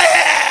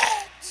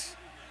quiet.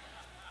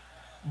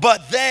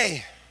 But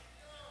they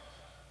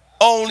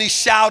only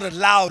shouted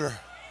louder.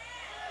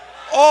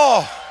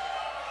 Oh,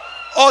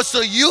 so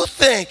you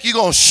think you're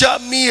going to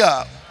shut me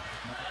up?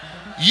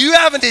 You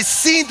haven't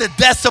seen the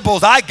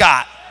decibels I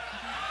got.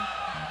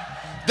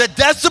 The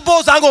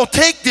decibels I'm going to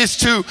take this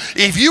to,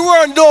 if you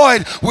were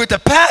annoyed with the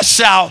past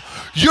shout,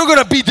 you're going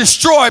to be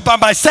destroyed by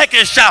my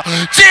second shout.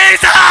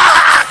 Jesus!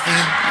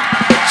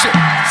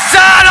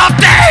 Son of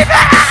David!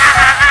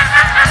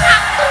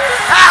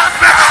 Have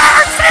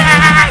mercy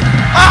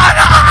on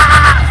us!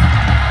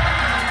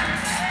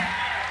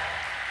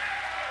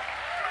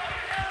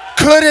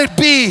 Could it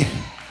be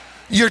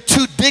you're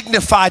too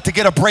dignified to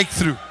get a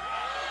breakthrough?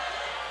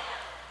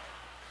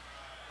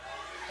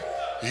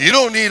 You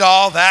don't need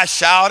all that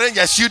shouting.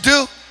 Yes, you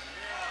do.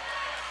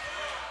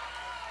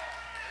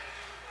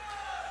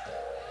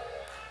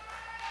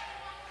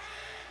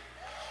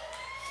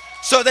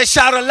 So they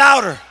shouted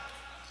louder.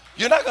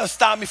 You're not going to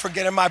stop me from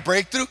getting my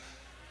breakthrough.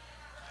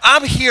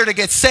 I'm here to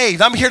get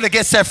saved. I'm here to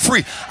get set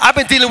free. I've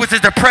been dealing with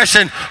this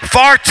depression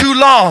far too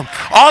long.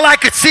 All I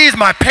could see is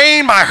my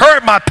pain, my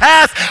hurt, my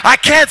past. I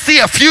can't see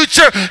a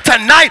future.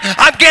 Tonight,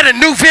 I'm getting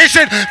new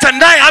vision.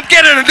 Tonight, I'm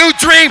getting a new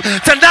dream.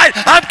 Tonight,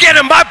 I'm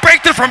getting my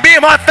breakthrough from me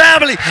and my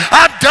family.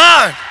 I'm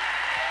done.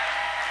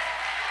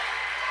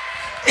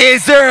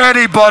 Is there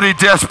anybody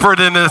desperate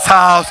in this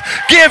house?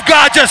 Give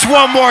God just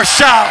one more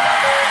shout.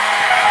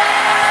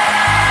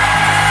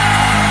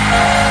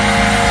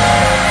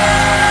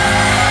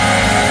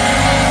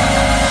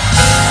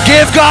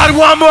 Give God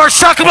one more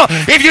shout. Come on.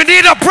 If you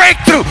need a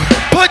breakthrough,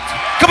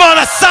 come on,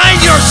 assign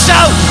your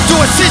shout to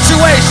a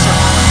situation.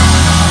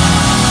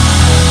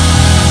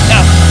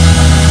 Now,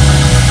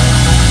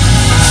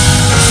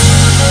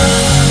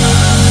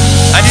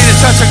 I need a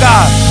touch of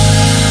God.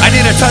 I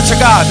need a touch of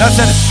God. That's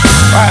it.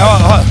 All right,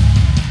 hold on.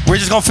 We're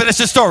just going to finish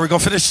this story. We're going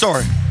to finish the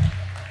story.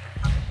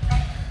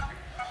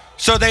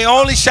 So they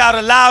only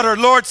shouted louder,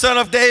 Lord, Son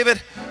of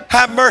David,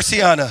 have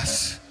mercy on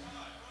us.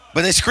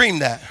 But they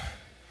screamed that.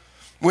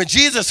 When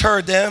Jesus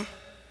heard them,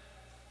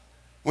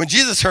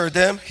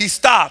 he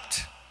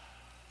stopped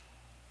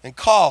and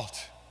called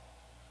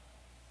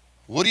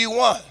What do you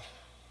want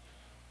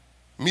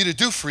me to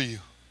do for you?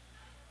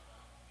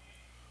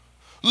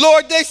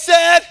 Lord, they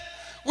said,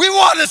 we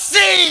want to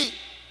see.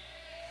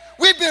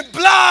 We've been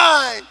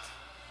blind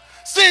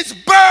since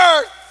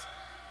birth.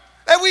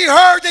 And we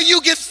heard that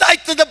you give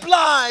sight to the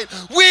blind.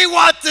 We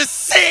want to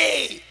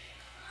see.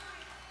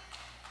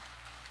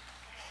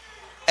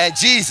 And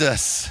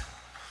Jesus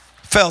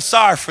felt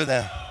sorry for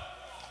them.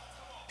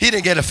 He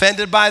didn't get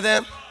offended by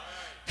them.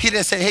 He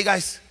didn't say, hey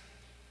guys,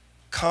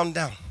 calm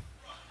down.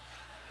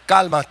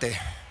 Cálmate.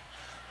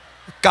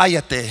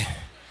 Cállate.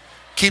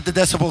 Keep the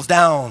decibels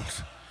down.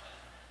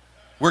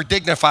 We're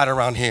dignified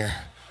around here.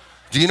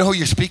 Do you know who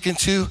you're speaking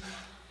to?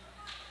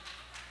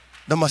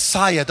 The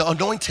Messiah, the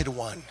anointed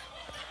one.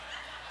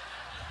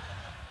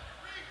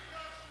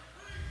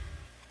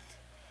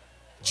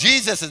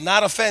 Jesus is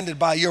not offended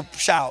by your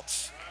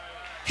shouts.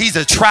 He's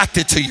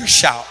attracted to your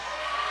shout.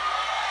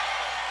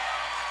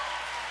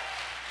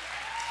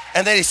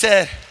 And then he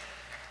said,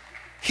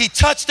 he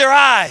touched their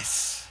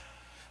eyes.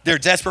 They're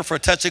desperate for a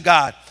touch of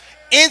God.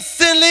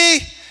 Instantly,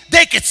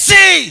 they could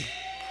see,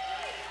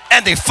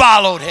 and they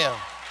followed him.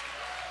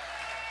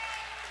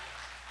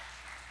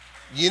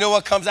 You know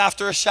what comes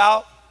after a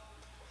shout?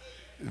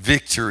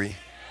 Victory.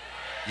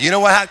 You know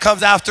what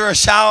comes after a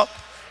shout?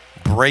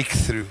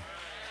 Breakthrough.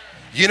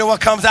 You know what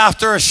comes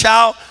after a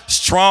shout?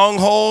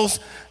 Strongholds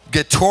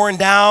get torn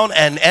down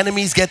and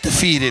enemies get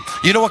defeated.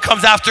 You know what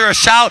comes after a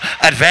shout?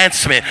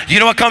 Advancement.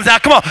 You know what comes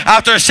out? Come on.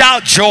 After a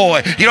shout?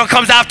 Joy. You know what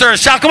comes after a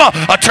shout? Come on.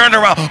 A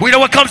turnaround. We know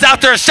what comes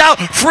after a shout?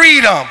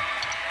 Freedom.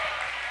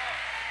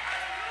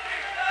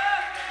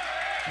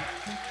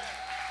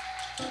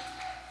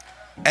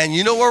 And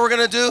you know what we're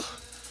going to do?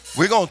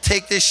 We're going to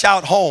take this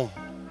shout home.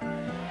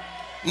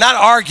 Not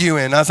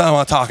arguing. That's not what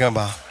I'm talking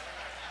about.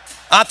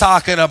 I'm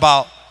talking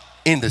about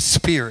in the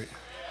spirit.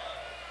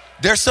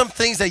 There's some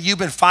things that you've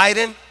been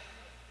fighting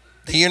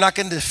that you're not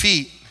going to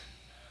defeat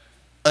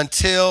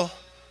until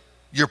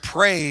your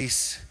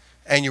praise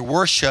and your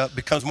worship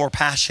becomes more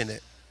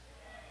passionate.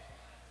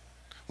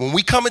 When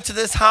we come into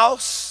this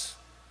house,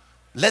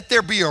 let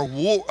there be a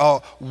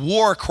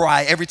war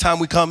cry every time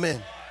we come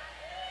in.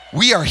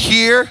 We are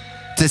here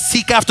to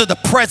seek after the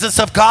presence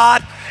of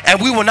God, and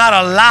we will not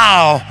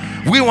allow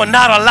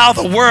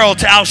the world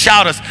to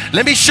outshout us.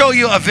 Let me show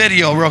you a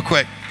video real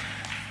quick.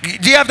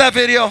 Do you have that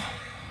video?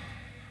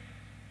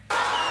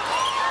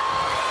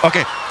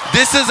 Okay,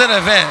 this is an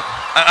event.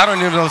 I don't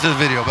even know if this is a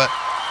video, but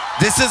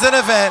this is an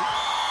event.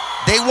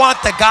 They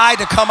want the guy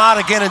to come out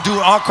again and do an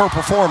encore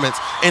performance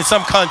in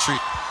some country.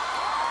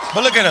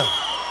 But look at him.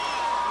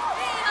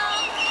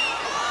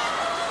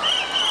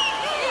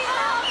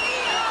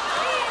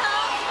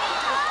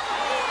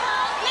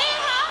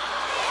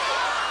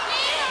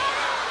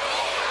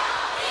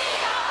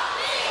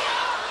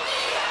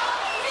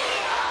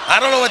 I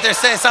don't know what they're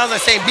saying. It sounds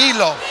like saying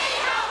Milo.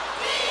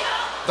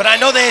 But I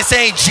know they're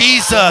saying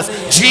Jesus,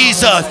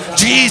 Jesus,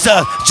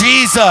 Jesus,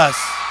 Jesus.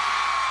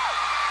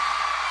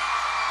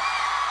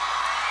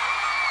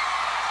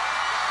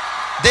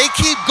 They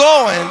keep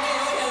going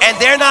and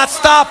they're not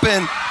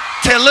stopping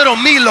till little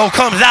Milo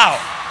comes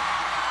out.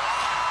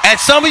 And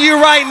some of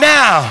you right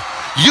now,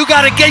 you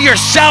got to get your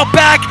shout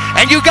back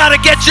and you got to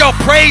get your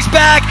praise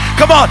back.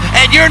 Come on.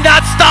 And you're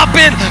not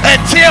stopping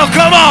until,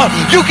 come on,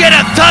 you get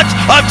a touch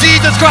of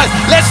Jesus Christ.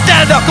 Let's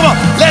stand up. Come on.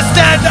 Let's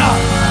stand up.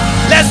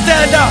 Let's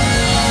stand up.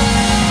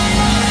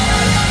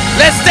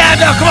 Let's stand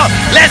up. Come on.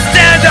 Let's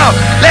stand up.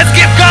 Let's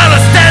give God a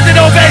standing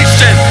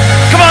ovation.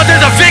 Come on.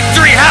 There's a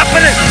victory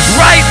happening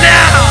right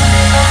now.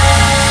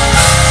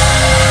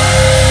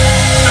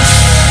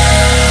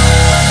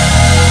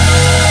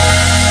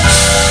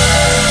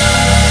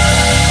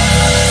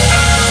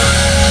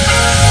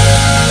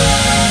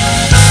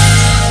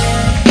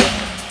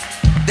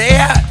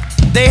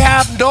 They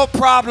have no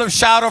problem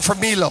shouting for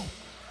Milo.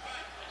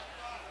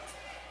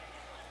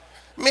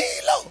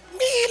 Milo,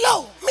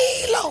 Milo,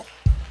 Milo.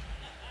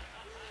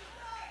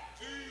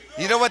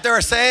 You know what they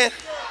were saying?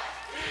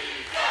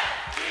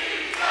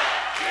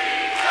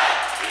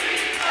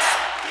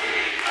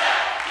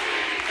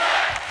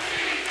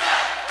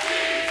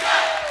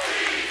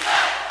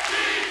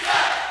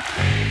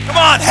 Come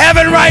on,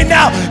 heaven right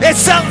now. It's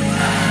something.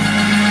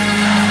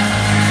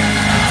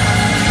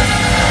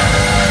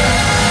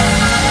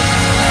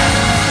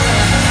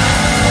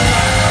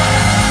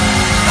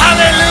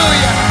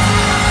 Hallelujah.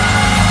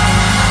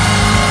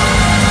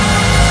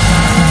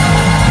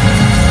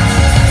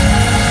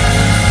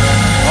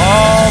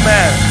 Oh,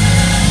 man.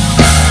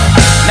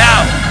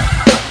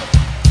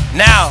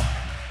 Now,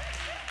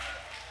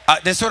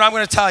 this is what I'm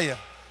going to tell you.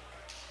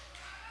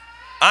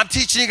 I'm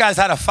teaching you guys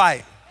how to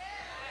fight.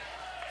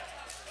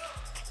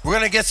 We're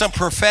going to get some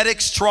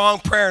prophetic, strong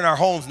prayer in our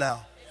homes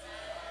now.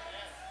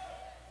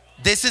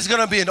 This is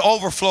going to be an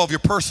overflow of your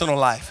personal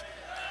life.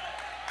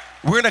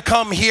 We're going to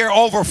come here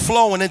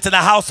overflowing into the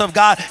house of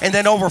God and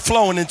then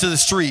overflowing into the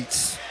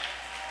streets.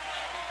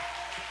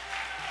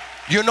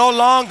 You're no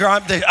longer,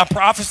 I'm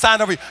prophesying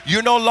over you,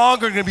 you're no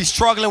longer going to be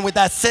struggling with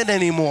that sin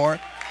anymore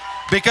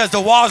because the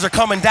walls are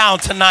coming down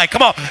tonight.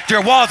 Come on,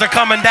 your walls are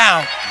coming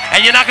down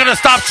and you're not going to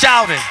stop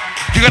shouting.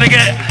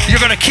 You're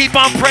gonna keep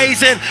on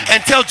praising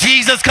until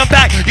Jesus come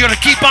back. You're gonna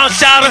keep on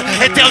shouting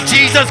until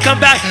Jesus come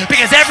back.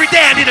 Because every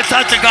day I need a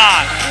touch of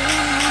God.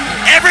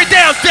 Every day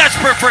I'm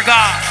desperate for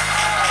God.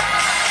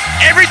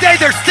 Every day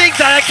there's things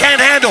that I can't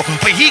handle,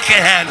 but He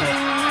can handle.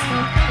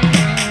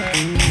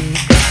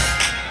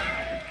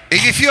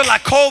 If you feel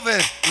like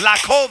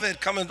COVID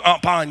coming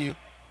upon you,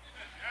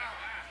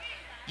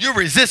 you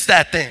resist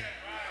that thing.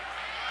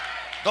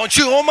 Don't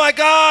you? Oh my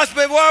gosh,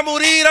 me voy a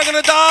morir, I'm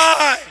gonna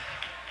die.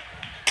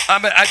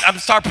 I'm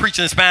start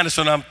preaching in Spanish,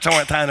 so I'm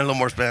trying a little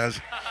more Spanish.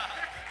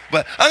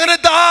 But I'm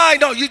gonna die.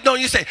 No,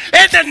 you say,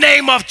 in the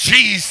name of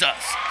Jesus,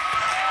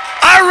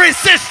 I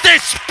resist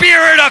this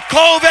spirit of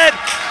COVID.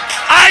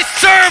 I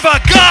serve a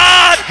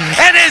God,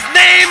 and His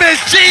name is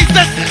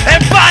Jesus,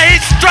 and by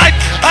His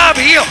stripes I'm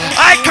healed.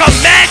 I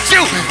command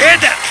you in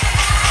the...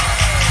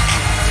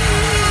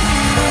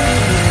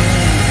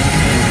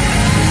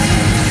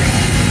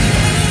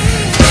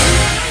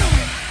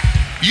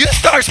 You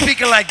start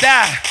speaking like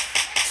that,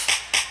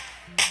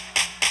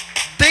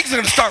 things are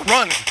going to start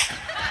running.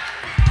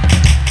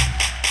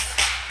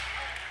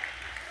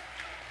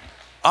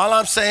 All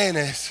I'm saying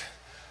is,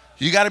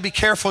 you got to be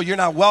careful you're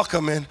not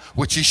welcoming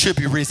what you should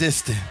be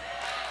resisting.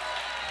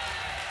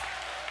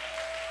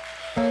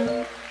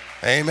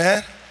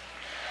 Amen.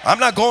 I'm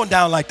not going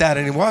down like that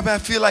anymore. I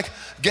feel like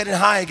getting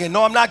high again.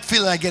 No, I'm not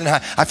feeling like getting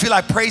high. I feel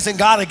like praising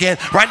God again.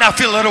 Right now I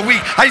feel a little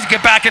weak. I need to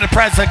get back in the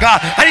presence of God.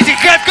 I need to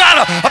give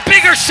God a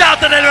bigger shout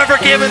than I've ever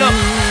given Him.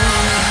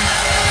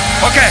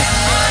 Okay.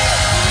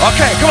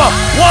 Okay, come on.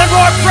 One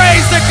more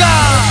praise to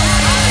God.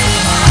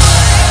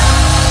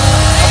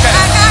 Okay.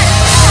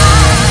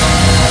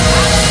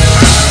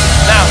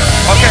 Now,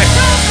 okay.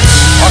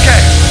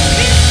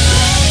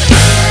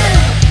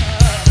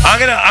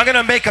 I'm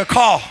gonna make a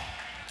call.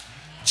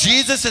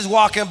 Jesus is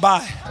walking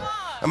by.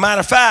 As a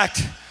matter of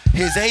fact,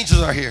 His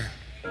angels are here.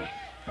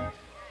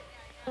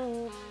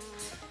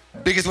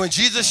 Because when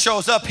Jesus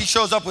shows up, He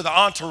shows up with an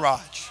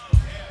entourage.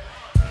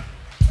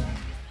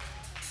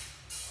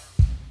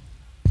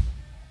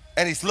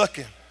 And He's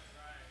looking.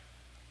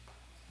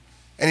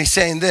 And He's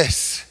saying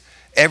this,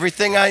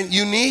 everything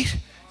you need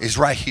is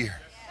right here.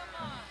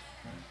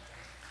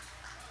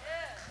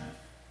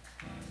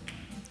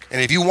 And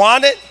if you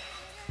want it,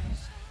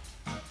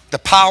 the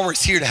power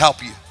is here to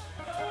help you.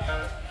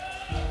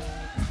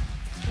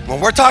 When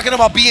we're talking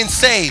about being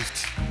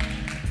saved,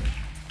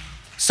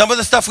 some of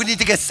the stuff we need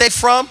to get saved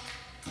from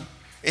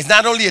is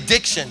not only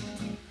addiction.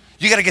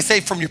 You got to get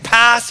saved from your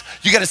past.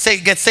 You got to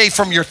get saved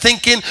from your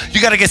thinking.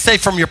 You got to get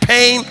saved from your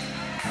pain.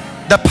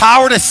 The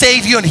power to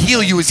save you and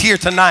heal you is here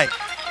tonight.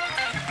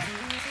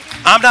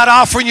 I'm not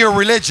offering you a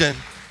religion.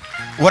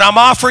 What I'm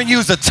offering you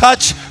is a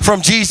touch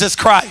from Jesus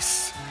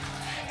Christ.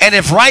 And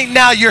if right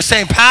now you're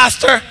saying,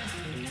 Pastor,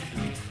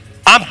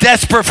 I'm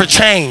desperate for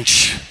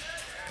change.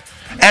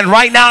 And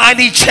right now I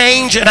need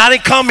change, and I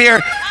didn't come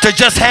here to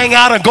just hang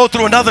out and go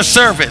through another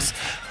service.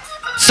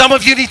 Some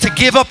of you need to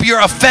give up your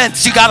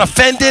offense. You got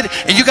offended,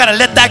 and you got to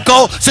let that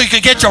go so you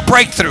can get your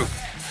breakthrough.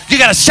 You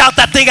got to shout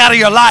that thing out of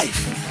your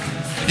life.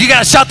 You got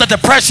to shout the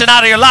depression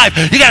out of your life.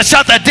 You got to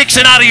shout the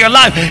addiction out of your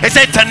life and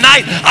say,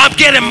 tonight, I'm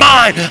getting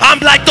mine. I'm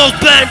like those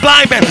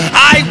blind men.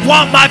 I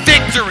want my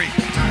victory.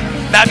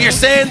 Now, if you're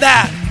saying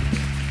that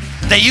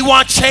you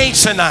want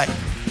change tonight,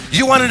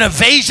 you want an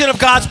invasion of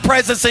God's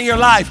presence in your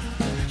life,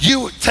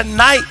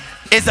 tonight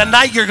is the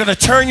night you're going to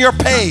turn your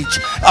page.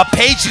 A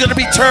page is going to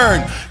be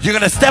turned. You're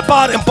going to step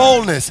out in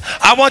boldness.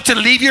 I want you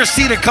to leave your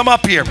seat and come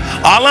up here.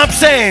 All I'm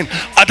saying,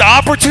 the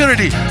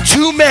opportunity,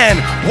 2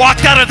 men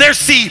walked out of their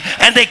seat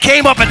and they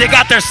came up and they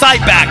got their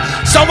sight back.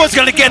 Someone's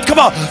going to get,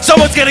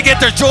 someone's going to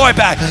get their joy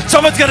back.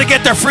 Someone's going to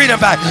get their freedom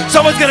back.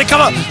 Someone's going to come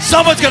up.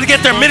 Someone's going to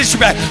get their ministry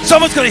back.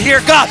 Someone's going to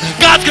hear God.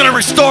 God's going to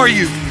restore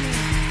you.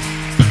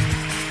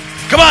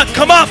 Come on,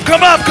 come up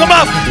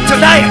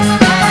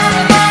tonight.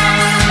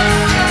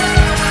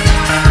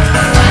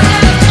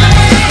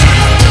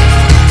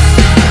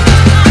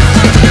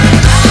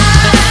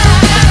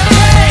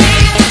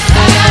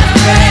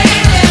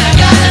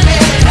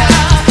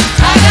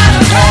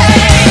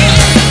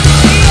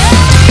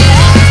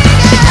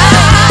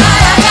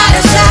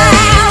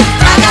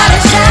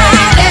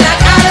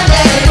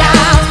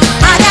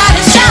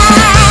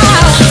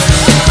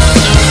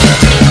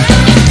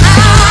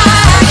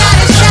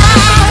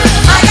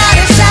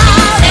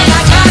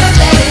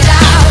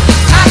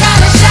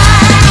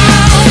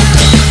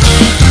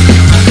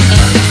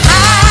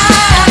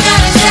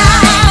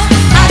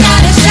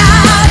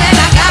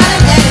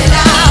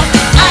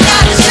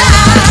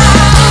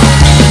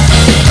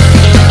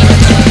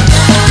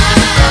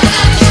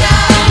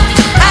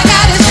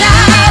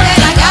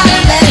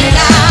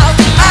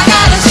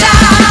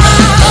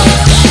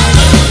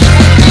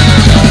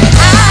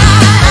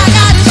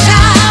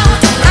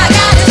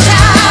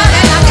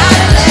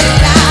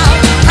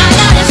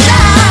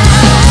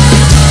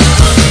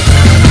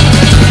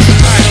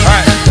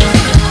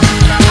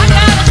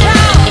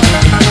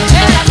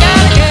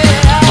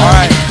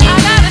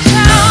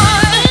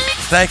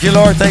 Thank you,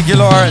 Lord. Thank you,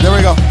 Lord. There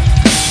we go.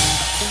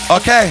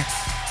 Okay.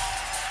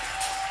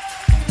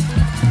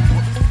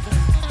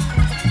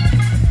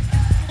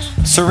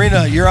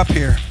 Serena, you're up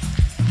here.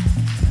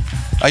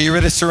 Are you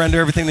ready to surrender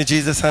everything to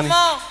Jesus, honey?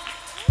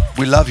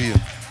 We love you.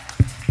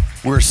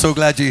 We're so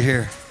glad you're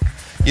here.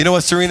 You know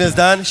what Serena's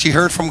done? She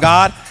heard from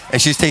God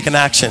and she's taken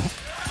action.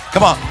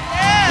 Come on.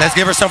 Let's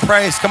give her some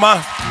praise. Come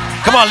on.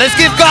 Come on. Let's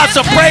give God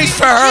some praise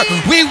for her.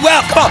 We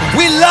welcome.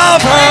 We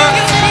love her.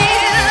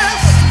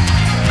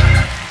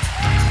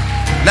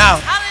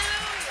 Now,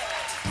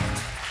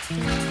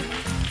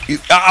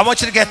 I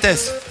want you to get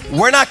this.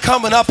 We're not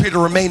coming up here to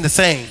remain the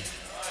same.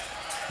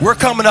 We're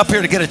coming up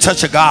here to get a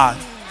touch of God.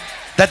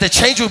 That the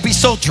change would be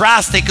so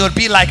drastic, it would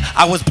be like,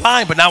 I was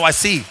blind, but now I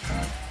see.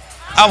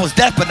 I was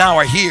deaf, but now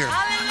I hear.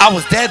 I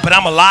was dead, but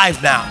I'm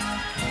alive now.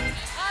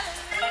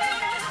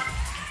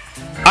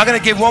 I'm going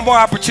to give one more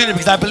opportunity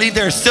because I believe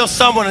there is still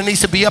someone that needs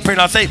to be up here.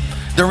 And I'll say,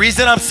 the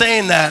reason I'm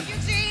saying that,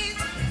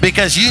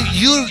 because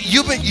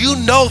you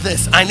know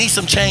this, I need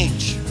some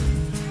change.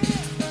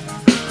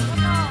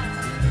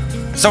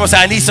 Someone say,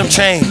 I need some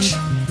change.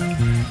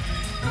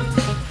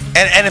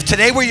 And if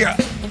today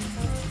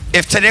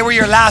were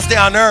your last day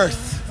on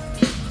earth,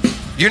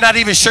 you're not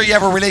even sure you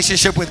have a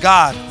relationship with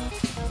God.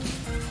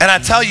 And I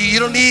tell you, you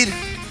don't need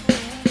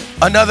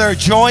another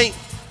joint.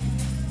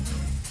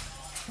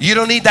 You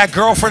don't need that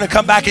girlfriend to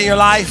come back in your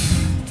life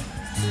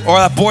or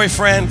that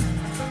boyfriend.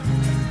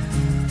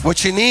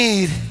 What you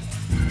need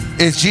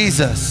is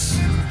Jesus.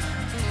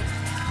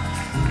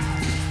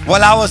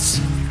 Well,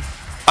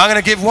 I'm going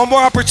to give one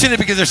more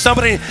opportunity because there's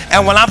somebody,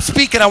 and when I'm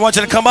speaking, I want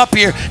you to come up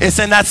here and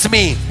say, that's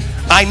me.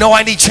 I know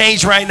I need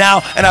change right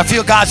now, and I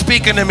feel God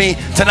speaking to me.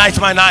 Tonight's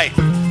my night.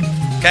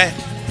 Okay?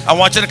 I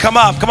want you to come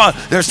up. Come on.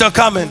 They're still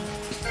coming.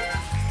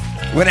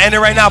 We're going to end it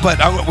right now, but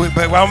I want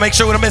to make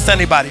sure we don't miss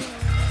anybody.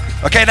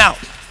 Okay, now.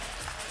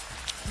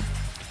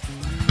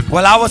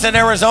 Well, I was in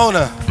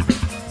Arizona.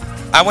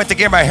 I went to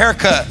get my hair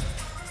cut,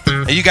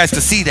 and you guys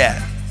can see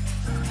that.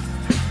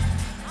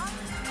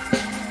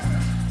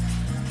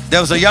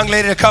 There was a young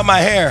lady that cut my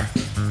hair.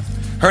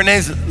 Her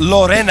name's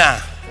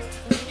Lorena.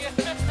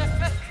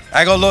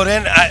 I go,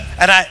 Lorena,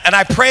 and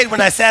I prayed when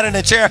I sat in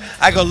the chair.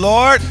 I go,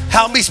 Lord,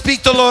 help me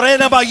speak to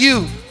Lorena about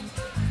you.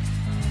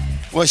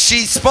 Well,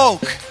 she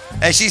spoke,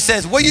 and she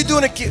says, what are you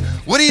doing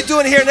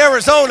here in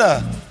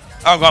Arizona?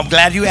 I go, I'm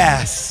glad you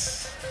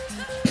asked.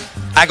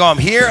 I go, I'm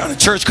here on a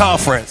church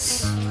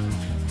conference.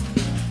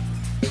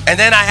 And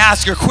then I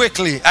ask her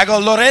quickly. I go,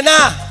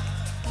 Lorena,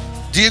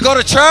 do you go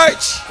to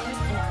church?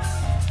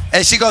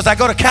 And she goes, I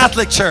go to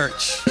Catholic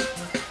church.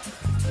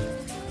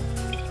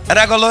 And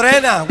I go,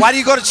 Lorena, why do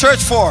you go to church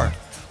for?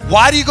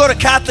 Why do you go to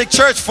Catholic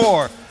church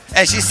for?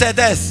 And she said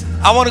this,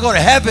 I want to go to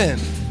heaven.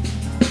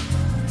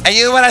 And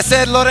you know what I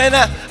said,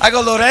 Lorena? I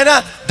go,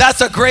 Lorena,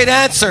 that's a great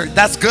answer.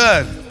 That's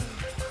good.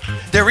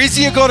 The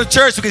reason you go to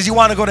church is because you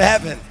want to go to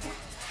heaven.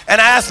 And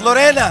I asked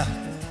Lorena,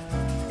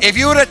 if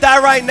you were to die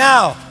right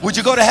now, would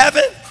you go to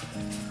heaven?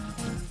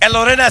 And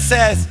Lorena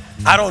says,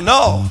 I don't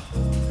know.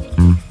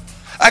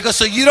 I go,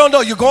 so you don't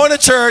know. You're going to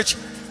church,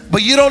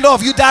 but you don't know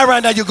if you die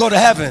right now, you'll go to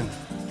heaven.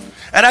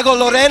 And I go,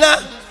 Lorena,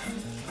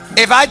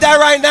 if I die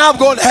right now, I'm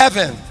going to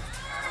heaven.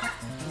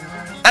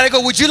 And I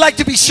go, would you like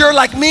to be sure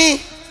like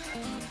me?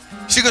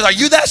 She goes, are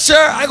you that sure?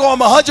 I go, I'm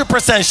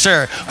 100%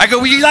 sure. I go,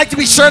 would you like to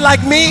be sure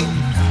like me?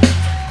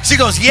 She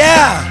goes,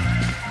 yeah.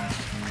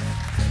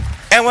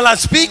 And when I'm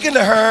speaking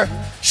to her,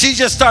 she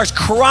just starts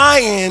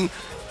crying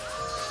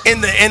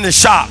in the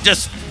shop,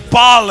 just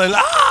bawling.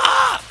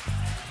 Ah!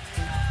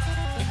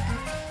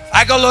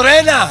 I go,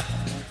 Lorena,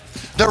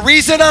 the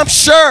reason I'm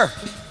sure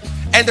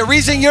and the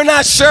reason you're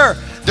not sure,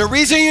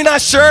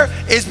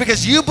 is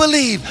because you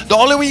believe the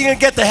only way you're going to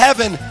get to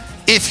heaven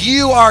if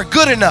you are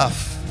good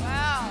enough.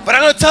 Wow. But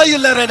I'm going to tell you,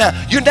 Lorena,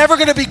 you're never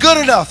going to be good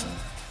enough.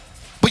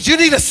 But you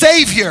need a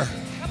Savior.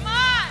 Come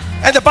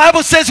on. And the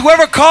Bible says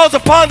whoever calls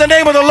upon the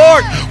name of the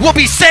Lord will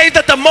be saved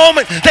at the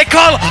moment they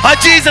call on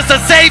Jesus to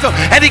save them.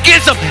 And He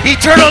gives them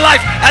eternal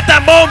life at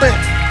that moment.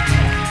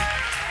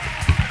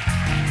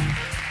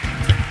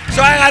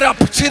 So I had an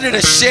opportunity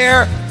to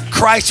share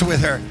Christ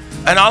with her.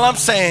 And all I'm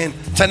saying,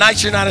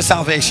 tonight's your night of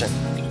salvation.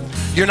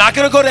 You're not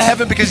going to go to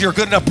heaven because you're a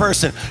good enough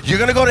person. You're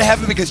going to go to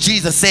heaven because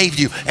Jesus saved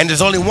you. And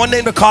there's only one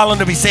name to call on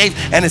to be saved,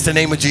 and it's the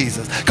name of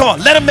Jesus. Come on,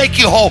 let Him make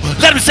you whole.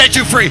 Let Him set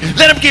you free.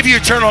 Let Him give you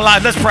eternal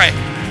life. Let's pray.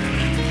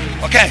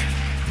 Okay.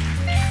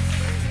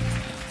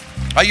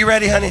 Are you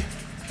ready, honey?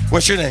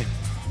 What's your name?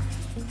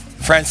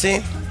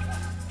 Francine?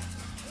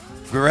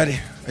 We're ready.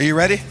 Are you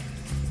ready?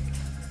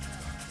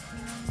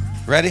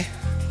 Ready?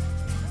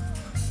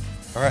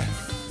 All right.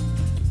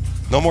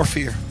 No more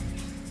fear.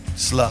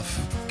 It's love,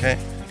 okay?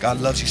 God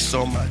loves you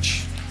so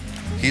much.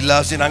 He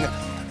loves you. And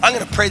I'm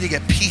gonna pray to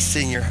get peace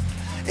in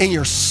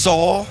your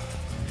soul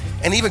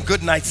and even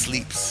good night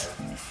sleeps.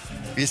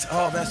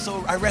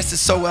 I rested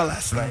so well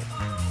last night.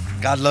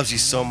 God loves you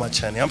so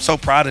much, honey. I'm so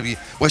proud of you.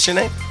 What's your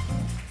name?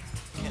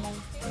 Kim.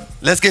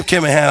 Let's give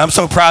Kim a hand. I'm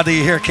so proud of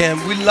you here,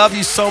 Kim. We love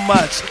you so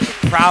much.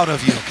 Proud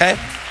of you, okay?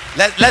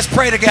 Let's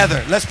pray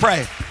together. Let's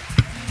pray.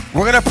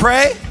 We're going to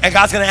pray, and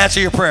God's going to answer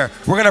your prayer.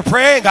 We're going to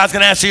pray, and God's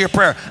going to answer your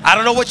prayer. I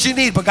don't know what you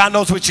need, but God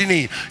knows what you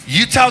need.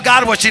 You tell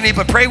God what you need,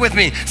 but pray with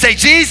me. Say,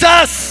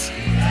 Jesus,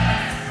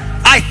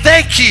 I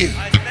thank you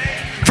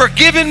for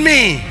giving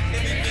me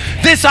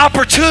this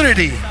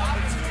opportunity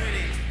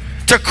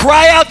to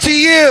cry out to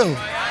you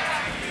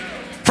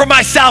for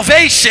my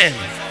salvation,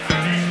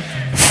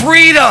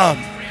 freedom,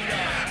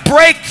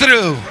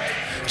 breakthrough.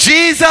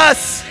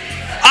 Jesus,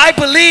 I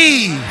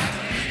believe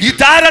you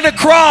died on the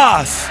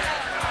cross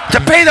to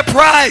pay the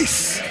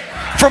price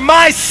for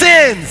my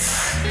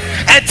sins.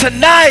 And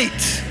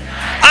tonight,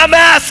 I'm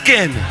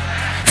asking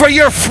for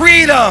your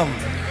freedom,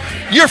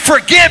 your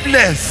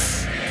forgiveness,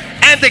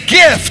 and the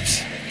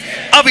gift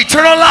of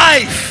eternal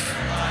life.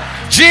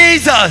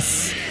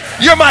 Jesus,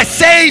 you're my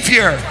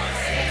Savior.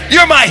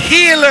 You're my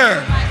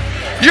healer.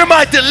 You're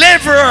my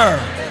deliverer.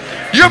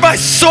 You're my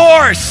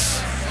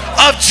source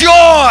of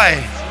joy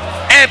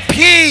and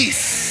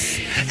peace.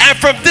 And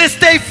from this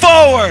day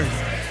forward,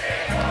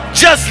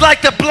 just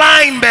like the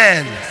blind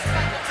man,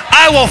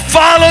 I will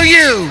follow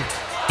you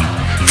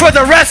for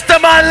the rest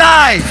of my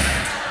life.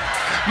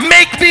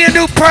 Make me a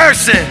new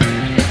person.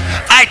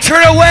 I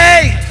turn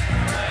away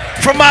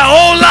from my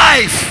old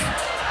life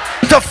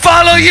to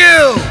follow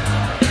you.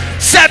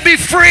 Set me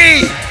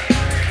free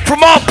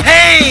from all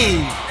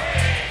pain,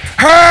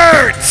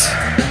 hurt,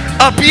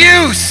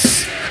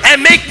 abuse,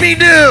 and make me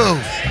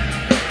new.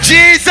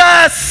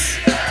 Jesus,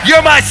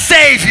 you're my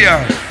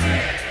Savior.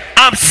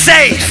 I'm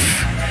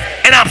safe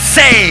and I'm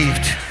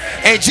saved.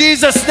 In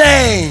Jesus'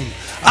 name,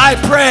 I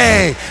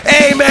pray.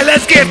 Amen.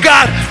 Let's give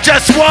God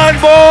just one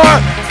more.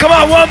 Come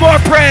on, one more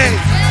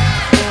praise.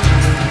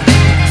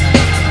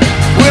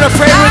 We're going to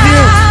pray with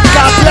you.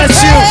 God bless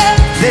you.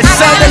 This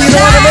Sunday, you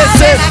don't want to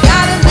miss it.